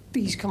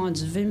these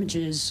kinds of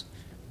images,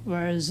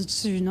 whereas the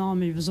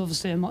tsunami was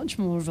obviously a much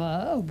more of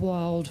a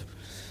world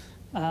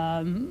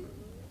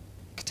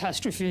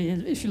catastrophe,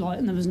 if you like,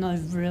 and there was no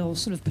real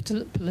sort of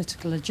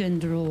political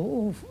agenda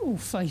or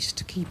face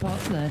to keep up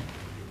there?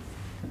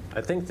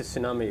 I think the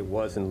tsunami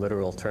was, in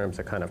literal terms,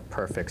 a kind of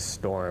perfect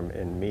storm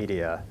in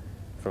media,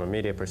 from a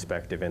media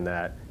perspective, in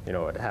that, you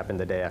know, it happened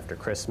the day after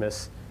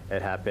Christmas.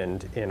 It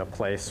happened in a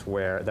place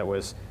where that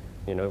was,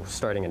 you know,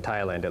 starting in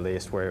Thailand at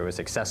least, where it was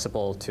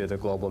accessible to the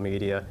global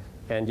media,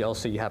 and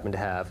you happen to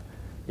have,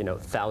 you know,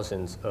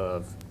 thousands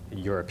of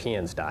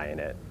Europeans die in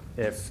it.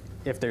 If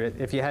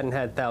you hadn't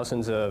had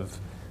thousands of,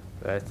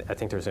 I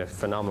think there's a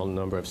phenomenal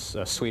number of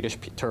Swedish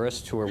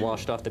tourists who were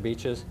washed off the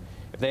beaches.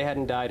 If they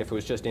hadn't died, if it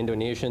was just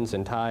Indonesians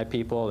and Thai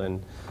people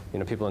and, you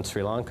know, people in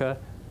Sri Lanka,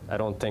 I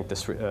don't think the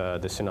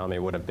tsunami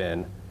would have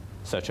been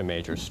such a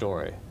major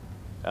story.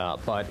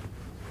 But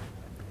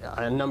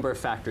a number of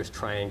factors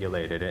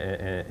triangulated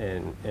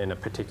in a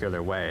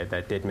particular way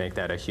that did make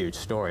that a huge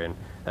story, and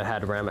that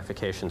had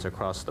ramifications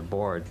across the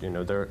board. You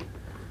know,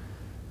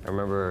 I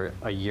remember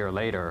a year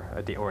later,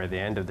 at the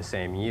end of the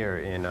same year,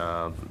 in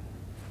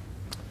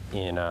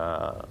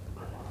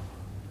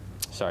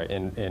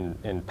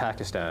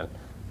Pakistan,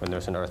 when there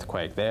was an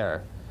earthquake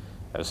there,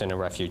 I was in a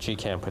refugee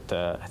camp with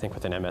I think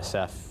with an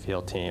MSF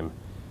field team,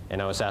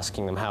 and I was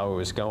asking them how it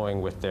was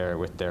going with their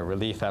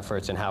relief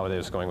efforts and how it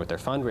was going with their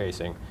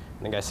fundraising.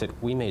 And the guy said,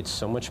 "We made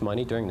so much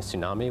money during the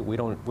tsunami.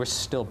 We're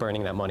still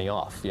burning that money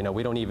off. You know,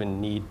 we don't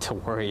even need to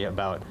worry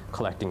about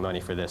collecting money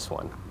for this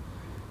one."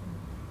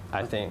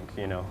 I think,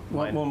 you know.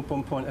 One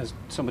point, as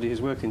somebody who's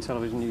worked in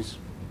television news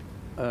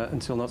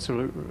until not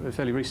so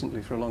fairly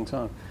recently, for a long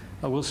time,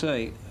 I will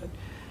say,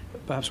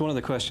 perhaps one of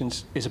the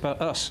questions is about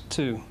us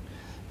too.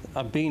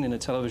 I've been in a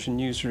television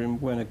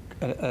newsroom when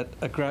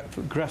a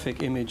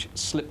graphic image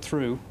slipped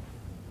through,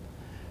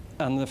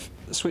 and the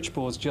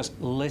switchboards just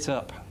lit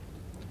up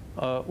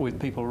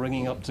with people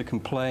ringing up to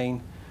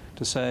complain,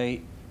 to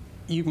say,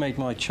 "You've made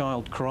my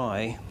child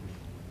cry.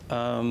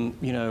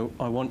 You know,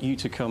 I want you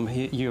to come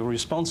here. You're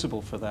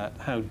responsible for that.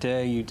 How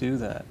dare you do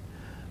that?"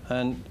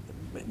 And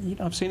you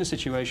know, I've seen a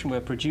situation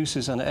where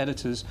producers and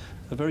editors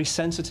are very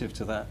sensitive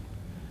to that,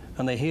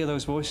 and they hear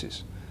those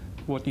voices.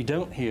 What you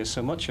don't hear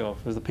so much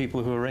of are the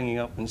people who are ringing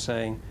up and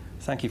saying,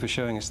 "Thank you for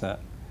showing us that,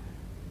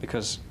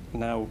 because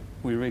now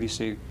we really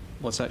see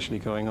what's actually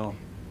going on."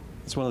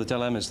 It's one of the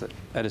dilemmas that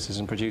editors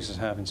and producers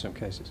have in some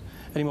cases.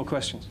 Any more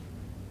questions?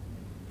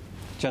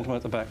 Gentleman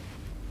at the back.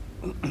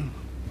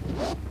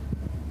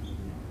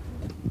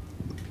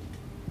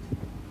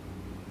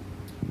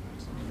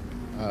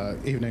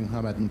 Evening,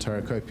 I'm Edmund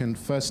Terakopian.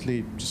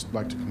 Firstly, just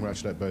like to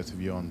congratulate both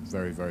of you on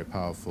very, very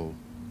powerful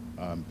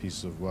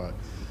pieces of work.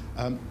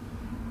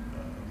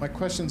 My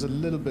question's a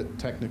little bit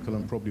technical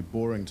and probably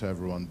boring to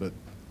everyone, but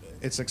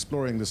it's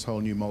exploring this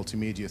whole new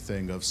multimedia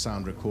thing of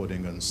sound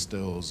recording and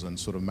stills and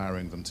sort of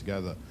marrying them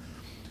together.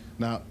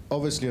 Now,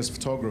 obviously, as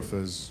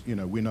photographers, you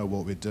know, we know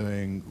what we're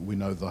doing, we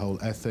know the whole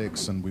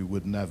ethics, and we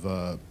would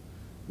never,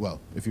 well,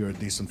 if you're a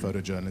decent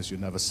photojournalist, you'd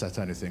never set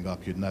anything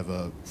up, you'd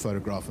never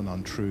photograph an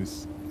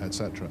untruth,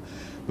 etc.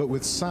 But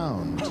with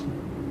sound,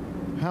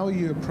 how are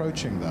you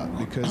approaching that?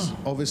 Because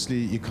obviously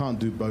you can't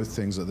do both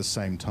things at the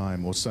same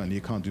time, or certainly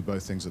you can't do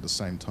both things at the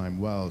same time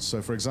well.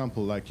 So for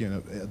example, like, you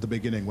know, at the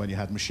beginning when you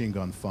had machine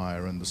gun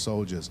fire and the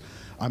soldiers,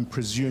 I'm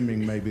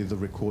presuming maybe the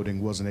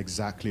recording wasn't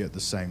exactly at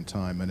the same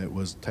time and it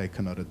was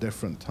taken at a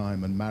different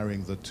time, and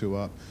marrying the two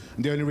up.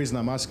 And the only reason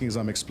I'm asking is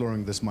I'm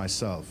exploring this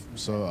myself,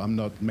 so I'm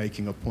not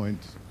making a point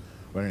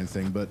or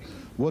anything, but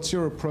what's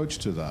your approach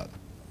to that?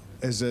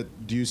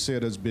 Do you see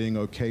it as being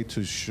okay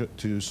to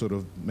sort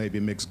of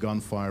maybe mix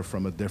gunfire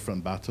from a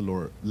different battle,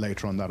 or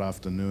later on that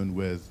afternoon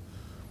with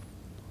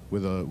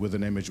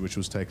an image which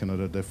was taken at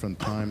a different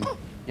time?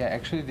 Yeah,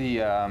 actually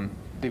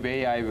the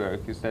way I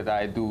work is that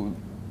I do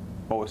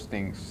both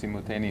things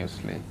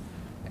simultaneously,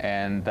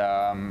 and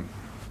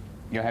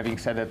you know, having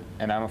said that,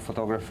 and I'm a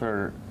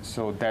photographer,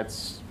 so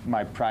that's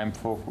my prime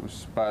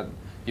focus. But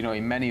you know,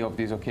 in many of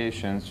these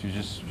occasions, you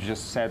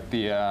just set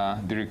the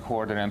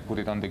recorder and put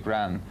it on the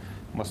ground.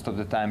 Most of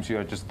the times you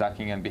are just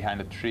ducking and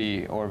behind a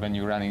tree, or when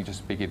you're running,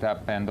 just pick it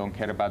up and don't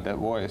care about that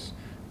voice.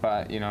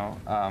 But you know,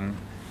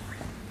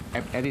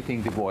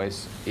 editing the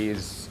voice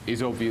is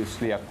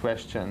obviously a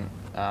question,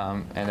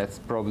 and that's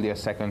probably a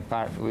second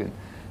part of it.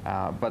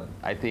 But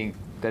I think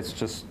that's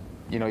just,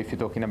 you know, if you're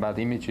talking about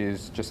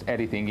images, just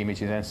editing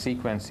images and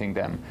sequencing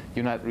them,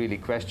 you're not really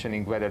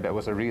questioning whether that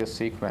was a real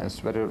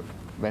sequence, whether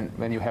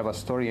when you have a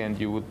story and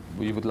you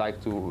would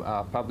like to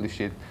publish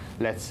it,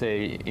 let's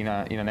say in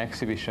an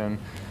exhibition,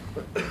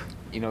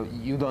 you know,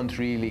 you don't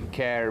really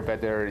care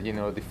whether, you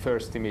know, the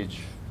first image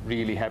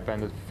really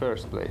happened in the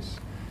first place.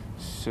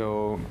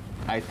 So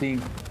I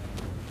think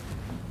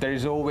there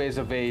is always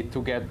a way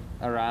to get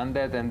around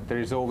that, and there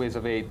is always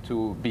a way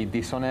to be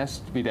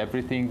dishonest with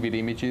everything, with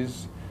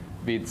images,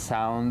 with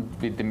sound,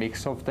 with the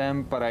mix of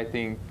them. But I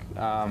think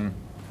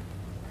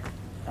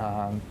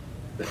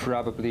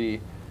probably,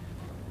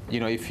 you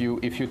know, if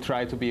you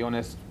try to be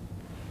honest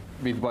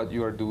with what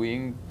you are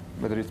doing,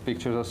 whether it's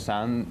pictures or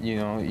sound, you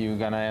know, you're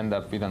gonna end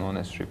up with an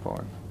honest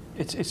report.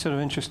 It's sort of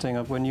interesting.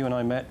 When you and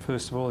I met,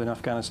 first of all, in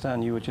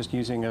Afghanistan, you were just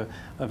using a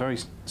very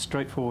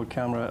straightforward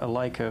camera, a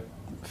Leica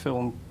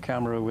film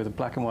camera with a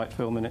black and white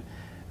film in it.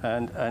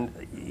 And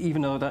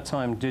even though at that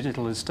time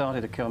digital had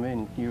started to come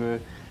in,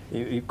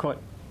 you're quite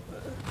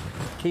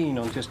keen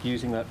on just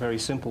using that very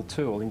simple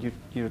tool. And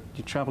you're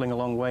traveling a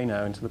long way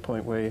now into the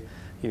point where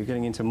you're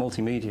getting into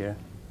multimedia.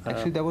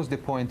 Actually, that was the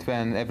point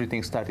when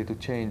everything started to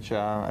change.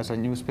 As a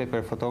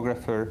newspaper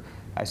photographer,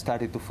 I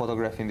started to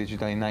photograph in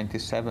digital in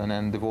 '97,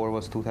 and the war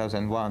was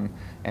 2001.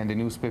 And the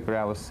newspaper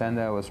I was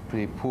sending was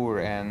pretty poor,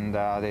 and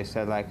they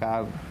said, like,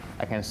 I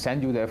can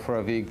send you there for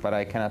a week, but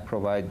I cannot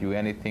provide you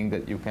anything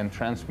that you can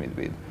transmit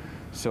with.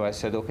 So I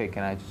said, okay,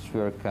 can I just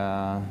work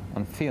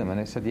on film?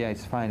 And they said, yeah,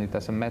 it's fine, it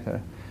doesn't matter.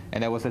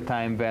 And that was the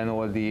time when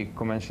all the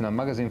conventional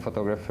magazine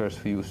photographers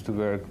who used to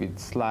work with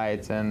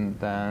slides and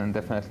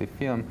definitely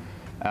film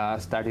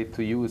started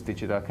to use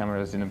digital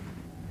cameras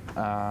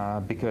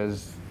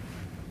because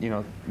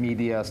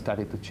media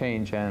started to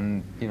change,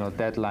 and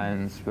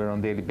deadlines were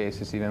on daily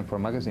basis even for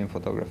magazine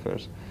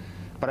photographers.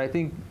 But I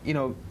think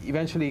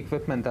eventually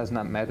equipment does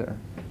not matter.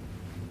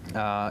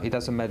 It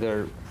doesn't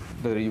matter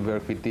whether you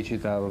work with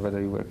digital or whether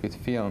you work with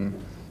film.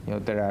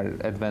 There are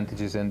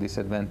advantages and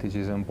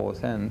disadvantages on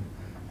both ends.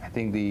 I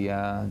think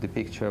the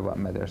picture what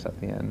matters at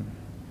the end.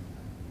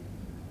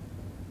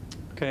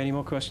 Okay, any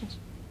more questions?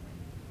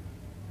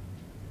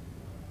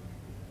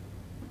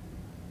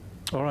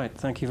 All right,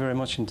 thank you very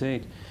much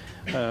indeed.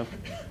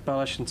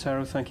 Balazs and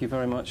Teru, thank you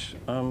very much.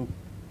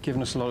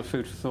 Given us a lot of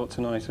food for thought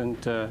tonight, and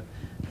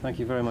thank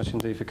you very much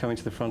indeed for coming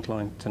to the front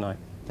line tonight.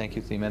 Thank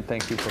you, Tim, and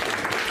thank you for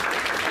coming.